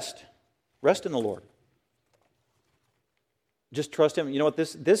 7, rest. Rest in the Lord. Just trust Him. You know what?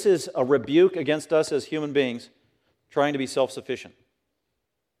 This is a rebuke against us as human beings trying to be self-sufficient.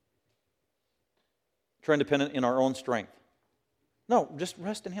 Trying to depend in our own strength. No, just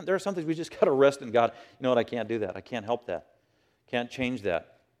rest in Him. There are some things we just got to rest in God. You know what? I can't do that. I can't help that. Can't change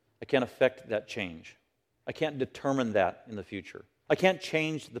that. I can't affect that change. I can't determine that in the future. I can't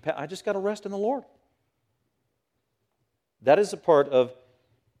change the past. I just got to rest in the Lord. That is a part of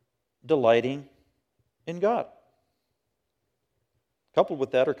delighting in God. Coupled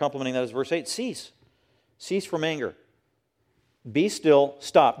with that, or complementing that, is verse 8, cease. Cease from anger. Be still,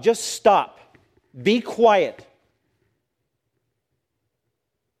 stop. Just stop. Be quiet.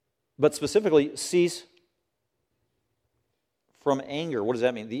 But specifically, cease from anger. What does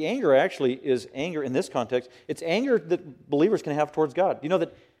that mean? The anger actually is anger in this context. It's anger that believers can have towards God. Do you know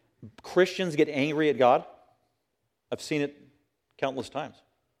that Christians get angry at God? I've seen it countless times.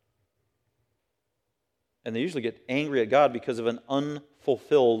 And they usually get angry at God because of an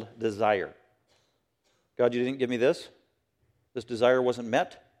unfulfilled desire. God, you didn't give me this. This desire wasn't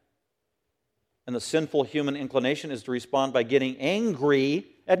met. And the sinful human inclination is to respond by getting angry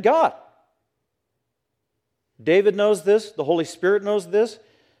at God. David knows this. The Holy Spirit knows this.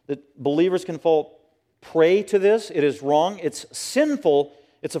 That believers can fall prey to this. It is wrong. It's sinful.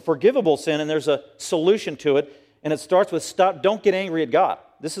 It's a forgivable sin, and there's a solution to it. And it starts with stop. Don't get angry at God.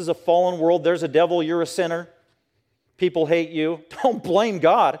 This is a fallen world. There's a devil. You're a sinner. People hate you. Don't blame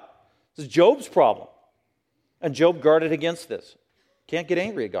God. This is Job's problem. And Job guarded against this. Can't get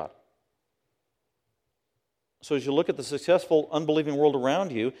angry at God. So as you look at the successful, unbelieving world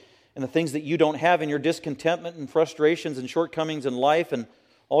around you and the things that you don't have in your discontentment and frustrations and shortcomings in life and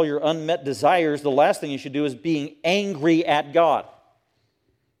all your unmet desires, the last thing you should do is being angry at God.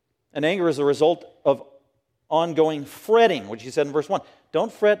 And anger is a result of ongoing fretting, which he said in verse 1.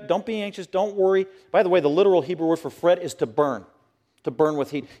 Don't fret, don't be anxious, don't worry. By the way, the literal Hebrew word for fret is to burn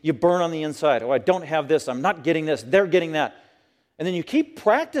with heat. You burn on the inside. Oh, I don't have this, I'm not getting this, they're getting that. And then you keep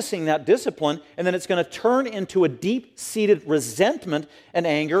practicing that discipline, and then it's going to turn into a deep-seated resentment and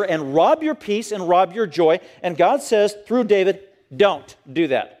anger and rob your peace and rob your joy. And God says through David, don't do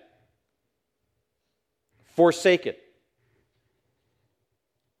that. Forsake it.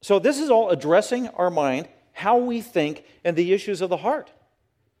 So this is all addressing our mind, how we think, and the issues of the heart.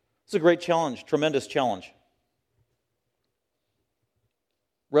 It's a great challenge, tremendous challenge.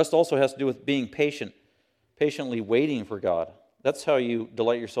 Rest also has to do with being patient, patiently waiting for God. That's how you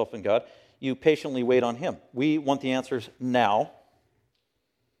delight yourself in God. You patiently wait on Him. We want the answers now.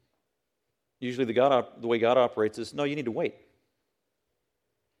 Usually the way God operates is, no, you need to wait.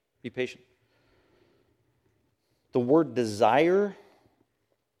 Be patient. The word desire,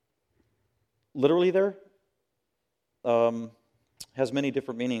 literally there, has many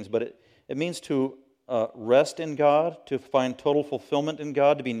different meanings, but it means to rest in God, to find total fulfillment in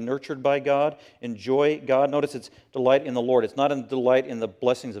God, to be nurtured by God, enjoy God. Notice it's delight in the Lord. It's not a delight in the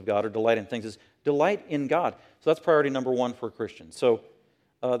blessings of God or delight in things. It's delight in God. So that's priority number one for Christians. So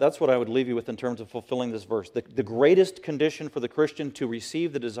that's what I would leave you with in terms of fulfilling this verse. The greatest condition for the Christian to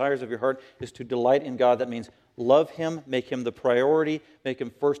receive the desires of your heart is to delight in God. That means love Him, make Him the priority, make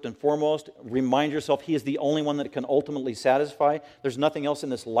Him first and foremost. Remind yourself He is the only one that can ultimately satisfy. There's nothing else in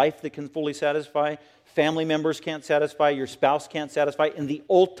this life that can fully satisfy. Family members can't satisfy. Your spouse can't satisfy in the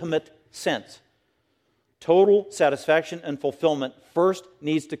ultimate sense. Total satisfaction and fulfillment first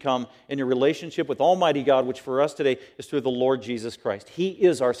needs to come in your relationship with Almighty God, which for us today is through the Lord Jesus Christ. He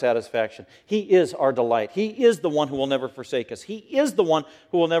is our satisfaction. He is our delight. He is the one who will never forsake us. He is the one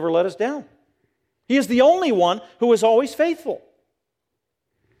who will never let us down. He is the only one who is always faithful.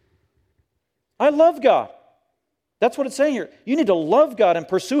 I love God. That's what it's saying here. You need to love God and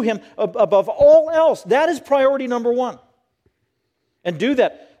pursue Him above all else. That is priority number one. And do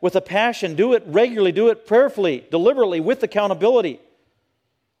that with a passion. Do it regularly. Do it prayerfully, deliberately, with accountability.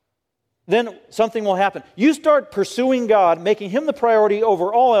 Then something will happen. You start pursuing God, making Him the priority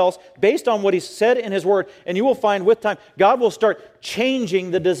over all else based on what He said in His Word, and you will find with time, God will start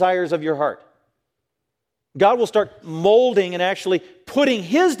changing the desires of your heart. God will start molding and actually putting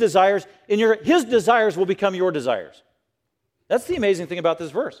His desires in His desires will become your desires. That's the amazing thing about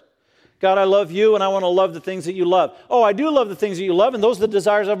this verse. God, I love you and I want to love the things that you love. Oh, I do love the things that you love, and those are the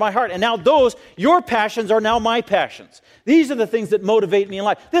desires of my heart. And now your passions are now my passions. These are the things that motivate me in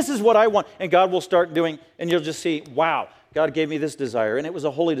life. This is what I want. And God will start doing, and you'll just see, wow, God gave me this desire, and it was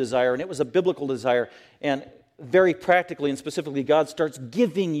a holy desire, and it was a biblical desire. And very practically and specifically, God starts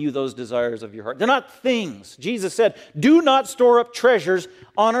giving you those desires of your heart. They're not things. Jesus said, do not store up treasures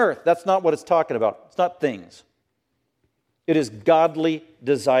on earth. That's not what it's talking about. It's not things. It is godly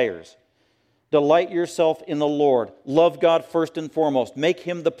desires. Delight yourself in the Lord. Love God first and foremost. Make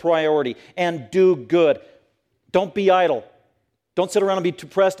Him the priority and do good. Don't be idle. Don't sit around and be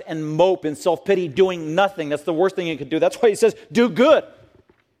depressed and mope in self-pity doing nothing. That's the worst thing you can do. That's why He says, do good.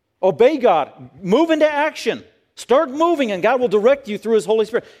 Obey God. Move into action. Start moving and God will direct you through His Holy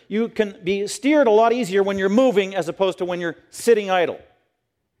Spirit. You can be steered a lot easier when you're moving as opposed to when you're sitting idle.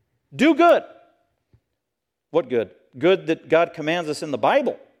 Do good. What good? Good that God commands us in the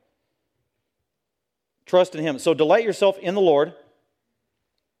Bible. Trust in Him. So delight yourself in the Lord.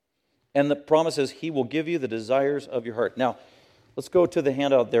 And the promise is He will give you the desires of your heart. Now, let's go to the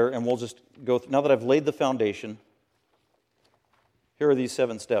handout there and we'll just go through. Now that I've laid the foundation, here are these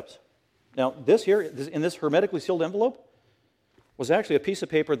 7 steps. Now, this here, in this hermetically sealed envelope, was actually a piece of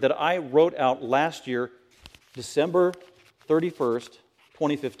paper that I wrote out last year, December 31st,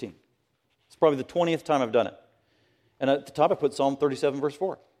 2015. It's probably the 20th time I've done it. And at the top I put Psalm 37, verse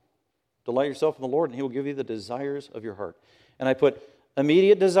 4. Delight yourself in the Lord, and He will give you the desires of your heart. And I put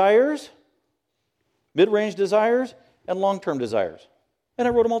immediate desires, mid-range desires, and long-term desires. And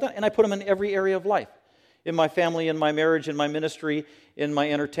I wrote them all down. And I put them in every area of life. In my family, in my marriage, in my ministry, in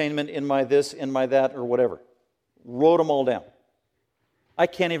my entertainment, in my this, in my that, or whatever. Wrote them all down. I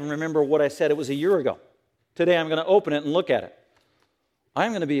can't even remember what I said. It was a year ago. Today I'm going to open it and look at it.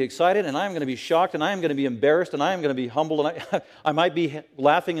 I'm going to be excited, and I'm going to be shocked, and I'm going to be embarrassed, and I'm going to be humbled, and I might be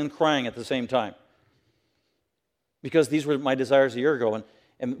laughing and crying at the same time. Because these were my desires a year ago.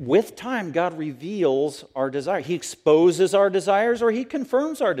 And with time, God reveals our desire. He exposes our desires, or He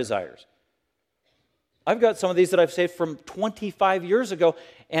confirms our desires. I've got some of these that I've saved from 25 years ago,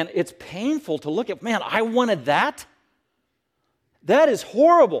 and it's painful to look at. Man, I wanted that? That is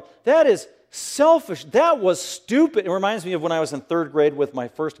horrible. That is selfish. That was stupid. It reminds me of when I was in 3rd grade with my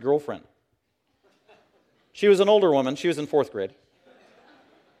first girlfriend. She was an older woman. She was in 4th grade.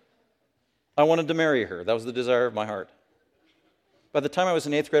 I wanted to marry her. That was the desire of my heart. By the time I was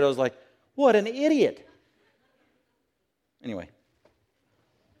in 8th grade, I was like, what an idiot. Anyway.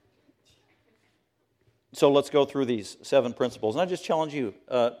 So let's go through these 7 principles. And I just challenge you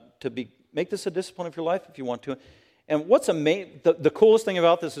to make this a discipline of your life if you want to. And what's the coolest thing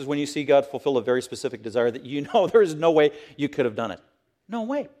about this is when you see God fulfill a very specific desire that you know there is no way you could have done it. No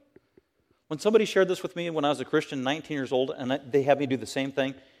way. When somebody shared this with me when I was a Christian, 19 years old, and they had me do the same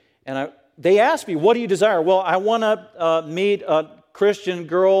thing, and they asked me, what do you desire? Well, I want to meet a Christian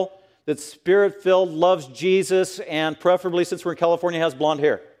girl that's Spirit-filled, loves Jesus, and preferably, since we're in California, has blonde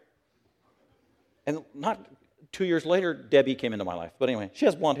hair. And not 2 years later, Debbie came into my life. But anyway, she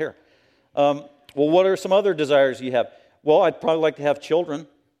has blonde hair. Well, what are some other desires you have? Well, I'd probably like to have children.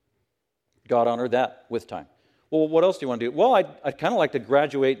 God honored that with time. Well, what else do you want to do? Well, I'd kind of like to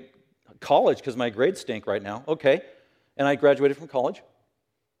graduate college because my grades stink right now. Okay. And I graduated from college.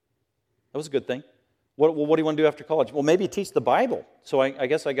 That was a good thing. What do you want to do after college? Well, maybe teach the Bible. So I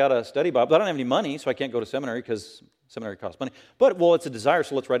guess I got to study Bible. But I don't have any money, so I can't go to seminary because seminary costs money. But, well, it's a desire,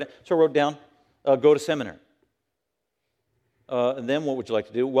 so let's write it. So I wrote down, go to seminary. And then what would you like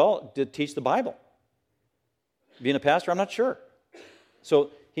to do? Well, to teach the Bible. Being a pastor, I'm not sure. So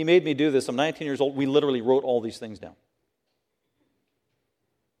he made me do this. I'm 19 years old. We literally wrote all these things down.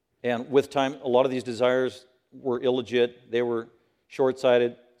 And with time, a lot of these desires were illegit. They were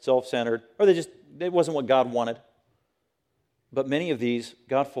short-sighted, self-centered, or it wasn't what God wanted. But many of these,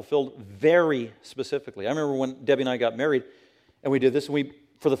 God fulfilled very specifically. I remember when Debbie and I got married, and we did this, and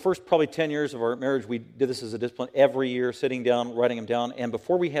for the first probably 10 years of our marriage, we did this as a discipline every year, sitting down, writing them down. And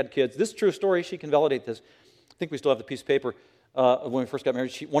before we had kids, this is a true story, she can validate this. I think we still have the piece of paper. When we first got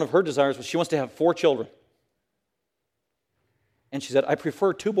married, one of her desires was she wants to have 4 children. And she said, I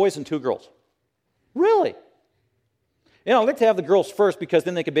prefer 2 boys and 2 girls. Really? You know, I'd like to have the girls first because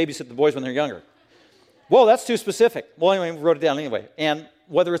then they could babysit the boys when they're younger. Well, that's too specific. Well, anyway, we wrote it down anyway. And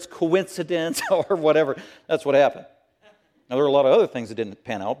whether it's coincidence or whatever, that's what happened. Now, there were a lot of other things that didn't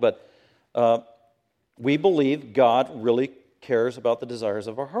pan out, but we believe God really cares about the desires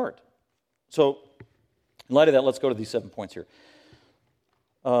of our heart. So, in light of that, let's go to these 7 points here.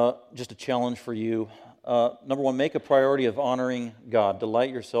 Just a challenge for you. Number one, make a priority of honoring God. Delight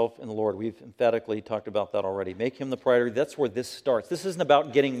yourself in the Lord. We've emphatically talked about that already. Make Him the priority. That's where this starts. This isn't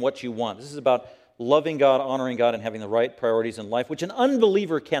about getting what you want. This is about loving God, honoring God, and having the right priorities in life, which an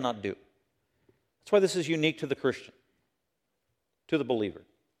unbeliever cannot do. That's why this is unique to the Christian, to the believer.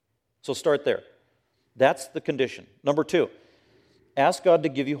 So start there. That's the condition. Number two, ask God to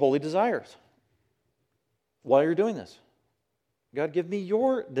give you holy desires. While you're doing this, God, give me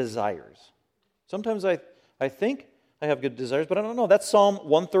your desires. Sometimes I think I have good desires, but I don't know. That's Psalm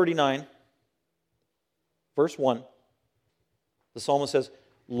 139, verse 1. The psalmist says,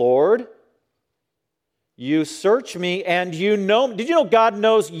 Lord, you search me and you know me. Did you know God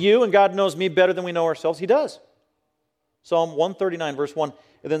knows you and God knows me better than we know ourselves? He does. Psalm 139, verse 1.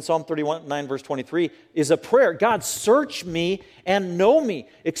 And then Psalm 39, verse 23 is a prayer. God, search me and know me.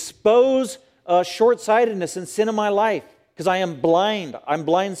 Expose short-sightedness and sin in my life because I am blind. I'm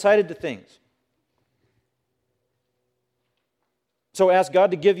blind-sighted to things. So ask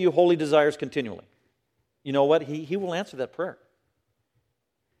God to give you holy desires continually. You know what? He will answer that prayer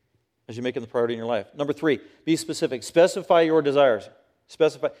as you make it the priority in your life. Number three, be specific. Specify your desires.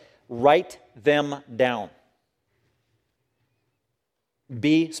 Write them down.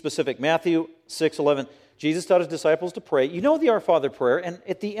 Be specific. Matthew 6:11. Jesus taught His disciples to pray. You know the Our Father prayer, and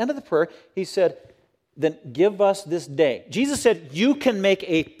at the end of the prayer, He said, then give us this day. Jesus said, you can make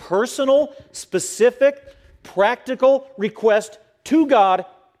a personal, specific, practical request to God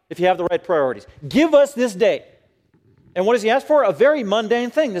if you have the right priorities. Give us this day. And what does He ask for? A very mundane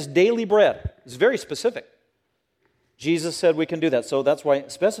thing, this daily bread. It's very specific. Jesus said we can do that. So that's why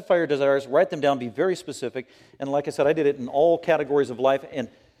specify your desires, write them down, be very specific. And like I said, I did it in all categories of life, and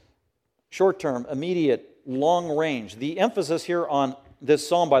short-term, immediate, long range. The emphasis here on this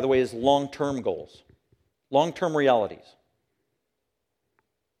psalm, by the way, is long-term goals, long-term realities,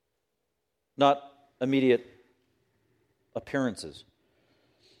 not immediate appearances.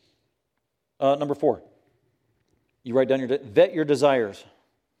 Number four, you write down vet your desires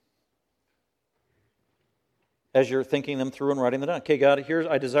as you're thinking them through and writing them down. Okay, God,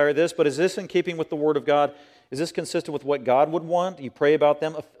 I desire this, but is this in keeping with the Word of God? Is this consistent with what God would want? You pray about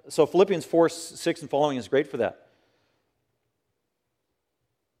them. So Philippians 4:6 and following is great for that.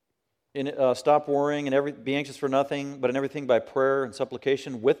 Stop worrying and be anxious for nothing, but in everything by prayer and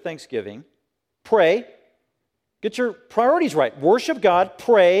supplication with thanksgiving. Pray. Get your priorities right. Worship God.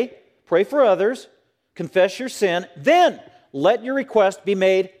 Pray. Pray for others. Confess your sin. Then let your request be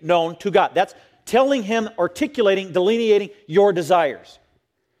made known to God. That's telling Him, articulating, delineating your desires.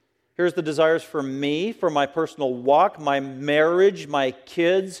 Here's the desires for me, for my personal walk, my marriage, my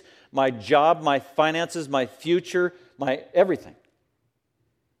kids, my job, my finances, my future, my everything.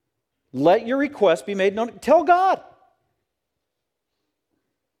 Let your request be made known. Tell God.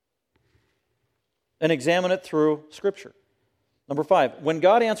 And examine it through Scripture. Number 5, when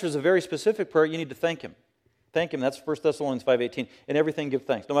God answers a very specific prayer, you need to thank Him. Thank Him. That's 1 Thessalonians 5:18. In everything give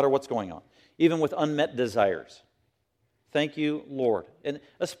thanks, no matter what's going on. Even with unmet desires. Thank you, Lord. And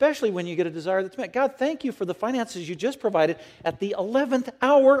especially when you get a desire that's met. God, thank you for the finances you just provided at the 11th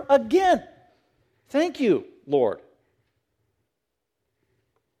hour again. Thank you, Lord.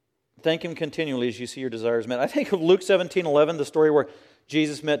 Thank Him continually as you see your desires met. I think of Luke 17:11, the story where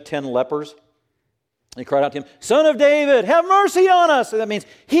Jesus met 10 lepers. He cried out to Him, Son of David, have mercy on us. And that means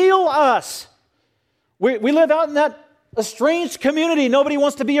heal us. We live out in that estranged community. Nobody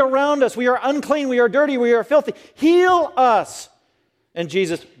wants to be around us. We are unclean. We are dirty. We are filthy. Heal us. And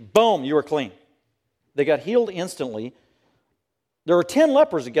Jesus, boom, you are clean. They got healed instantly. There were 10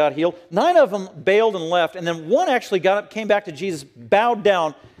 lepers that got healed. 9 of them bailed and left. And then one actually got up, came back to Jesus, bowed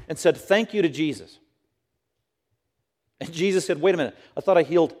down, and said, thank you to Jesus. And Jesus said, wait a minute. I thought I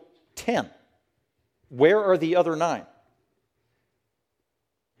healed 10. Where are the other 9?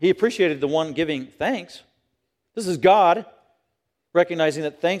 He appreciated the one giving thanks. This is God, recognizing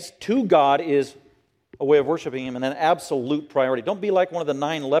that thanks to God is a way of worshiping Him and an absolute priority. Don't be like one of the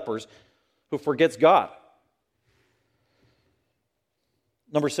 9 lepers who forgets God.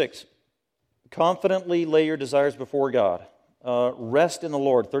 Number 6, confidently lay your desires before God. Rest in the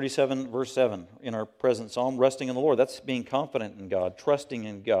Lord, 37 verse 7 in our present psalm. Resting in the Lord, that's being confident in God, trusting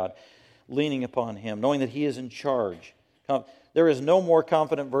in God, leaning upon Him, knowing that He is in charge. There is no more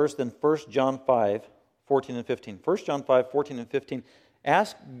confident verse than 1 John 5, 14 and 15. 1 John 5, 14 and 15.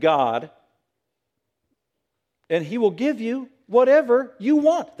 Ask God, and He will give you whatever you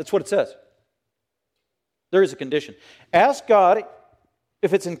want. That's what it says. There is a condition. Ask God,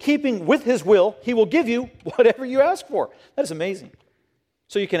 if it's in keeping with His will, He will give you whatever you ask for. That is amazing.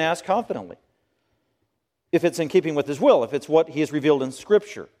 So you can ask confidently. If it's in keeping with His will, if it's what He has revealed in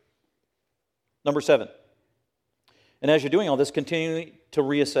Scripture. Number 7. And as you're doing all this, continue to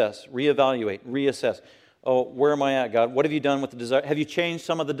reassess, reevaluate, reassess. Oh, where am I at, God? What have you done with the desire? Have you changed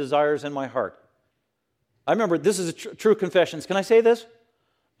some of the desires in my heart? I remember, this is a true confessions. Can I say this?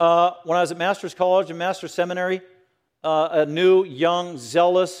 When I was at Master's College and Master's Seminary, a new, young,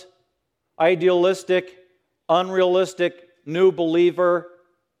 zealous, idealistic, unrealistic, new believer,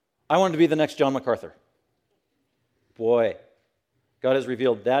 I wanted to be the next John MacArthur. Boy, God has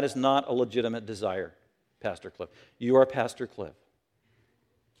revealed that is not a legitimate desire, Pastor Cliff. You are Pastor Cliff.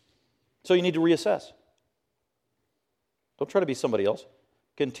 So you need to reassess. Don't try to be somebody else.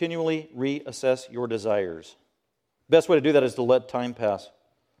 Continually reassess your desires. The best way to do that is to let time pass.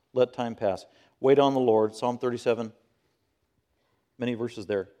 Let time pass. Wait on the Lord. Psalm 37, many verses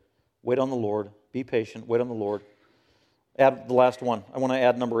there. Wait on the Lord. Be patient. Wait on the Lord. Add the last one. I want to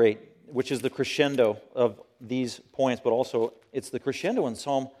add number 8, which is the crescendo of these points, but also it's the crescendo in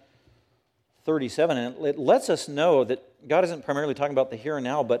Psalm 37. And it lets us know that God isn't primarily talking about the here and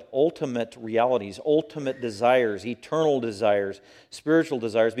now, but ultimate realities, ultimate desires, eternal desires, spiritual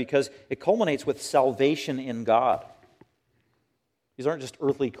desires, because it culminates with salvation in God. These aren't just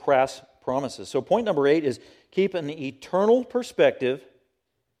earthly, crass promises. So point number 8 is keep an eternal perspective,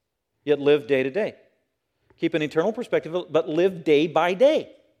 yet live day to day. Keep an eternal perspective, but live day by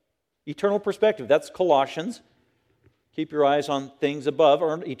day. Eternal perspective, that's Colossians. Keep your eyes on things above,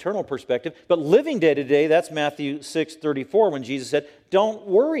 or an eternal perspective. But living day to day, that's Matthew 6:34, when Jesus said, don't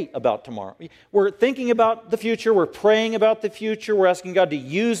worry about tomorrow. We're thinking about the future, we're praying about the future, we're asking God to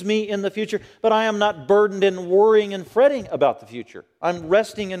use me in the future, but I am not burdened in worrying and fretting about the future. I'm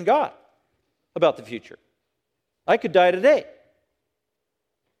resting in God about the future. I could die today.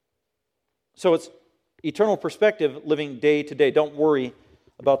 So it's eternal perspective, living day to day. Don't worry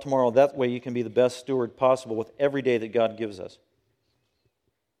about tomorrow. That way you can be the best steward possible with every day that God gives us.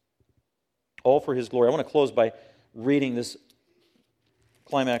 All for His glory. I want to close by reading this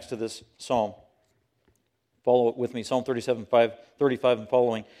climax to this psalm. Follow it with me. Psalm 37, 35 and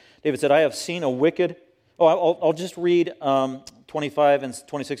following. David said, I have seen a wicked... I'll just read 25 and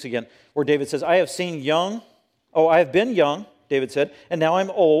 26 again, where David says, I have been young, David said, and now I'm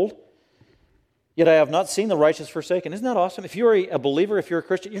old. Yet I have not seen the righteous forsaken. Isn't that awesome? If you're a believer, if you're a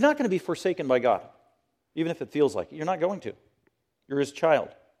Christian, you're not going to be forsaken by God. Even if it feels like it. You're not going to. You're His child.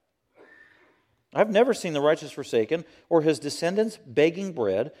 I've never seen the righteous forsaken, or his descendants begging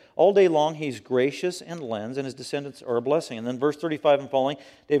bread. All day long He's gracious and lends, and His descendants are a blessing. And then verse 35 and following,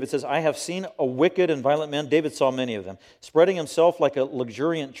 David says, I have seen a wicked and violent man. David saw many of them. Spreading himself like a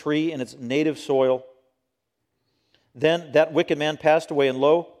luxuriant tree in its native soil. Then that wicked man passed away, and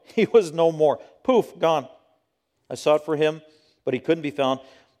lo, he was no more. Poof, gone. I sought for him, but he couldn't be found.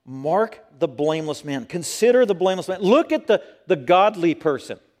 Mark the blameless man. Consider the blameless man. Look at the godly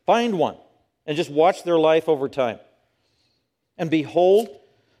person. Find one, and just watch their life over time. And behold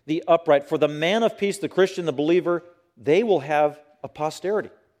the upright. For the man of peace, the Christian, the believer, they will have a posterity.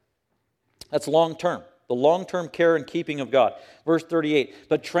 That's long term. The long-term care and keeping of God. Verse 38,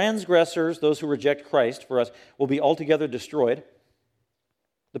 but transgressors, those who reject Christ for us, will be altogether destroyed.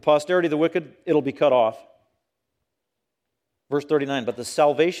 The posterity of the wicked, it'll be cut off. Verse 39, but the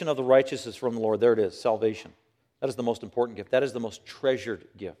salvation of the righteous is from the Lord. There it is, salvation. That is the most important gift. That is the most treasured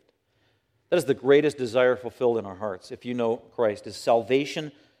gift. That is the greatest desire fulfilled in our hearts, if you know Christ, is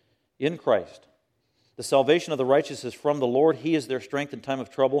salvation in Christ. The salvation of the righteous is from the Lord. He is their strength in time of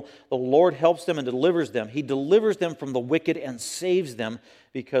trouble. The Lord helps them and delivers them. He delivers them from the wicked and saves them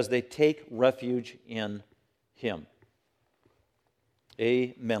because they take refuge in Him.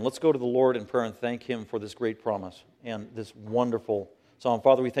 Amen. Let's go to the Lord in prayer and thank Him for this great promise and this wonderful psalm.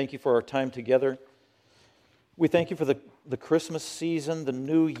 Father, we thank You for our time together. We thank You for the Christmas season, the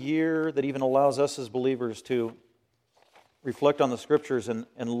new year that even allows us as believers to reflect on the Scriptures and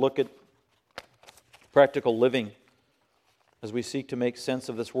look at practical living as we seek to make sense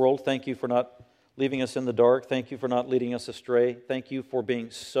of this world. Thank You for not leaving us in the dark. Thank You for not leading us astray. Thank You for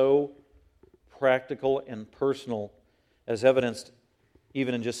being so practical and personal, as evidenced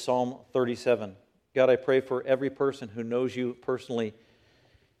even in just Psalm 37. God, I pray for every person who knows You personally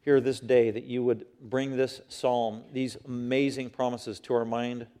here this day, that You would bring this psalm, these amazing promises to our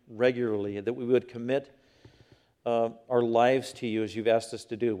mind regularly, that we would commit our lives to you as you've asked us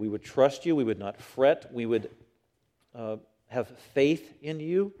to do. We would trust you. We would not fret. We would have faith in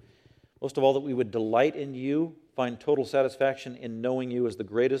you. Most of all, that we would delight in you, find total satisfaction in knowing you as the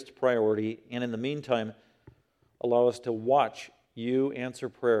greatest priority, and in the meantime, allow us to watch you answer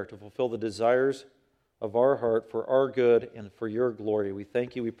prayer, to fulfill the desires of our heart for our good and for your glory. We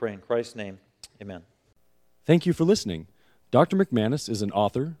thank you, we pray in Christ's name. Amen. Thank you for listening. Dr. McManus is an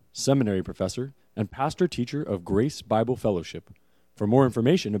author, seminary professor, and pastor-teacher of Grace Bible Fellowship. For more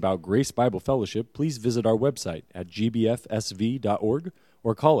information about Grace Bible Fellowship, please visit our website at gbfsv.org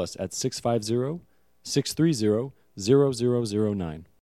or call us at 650-630-0009.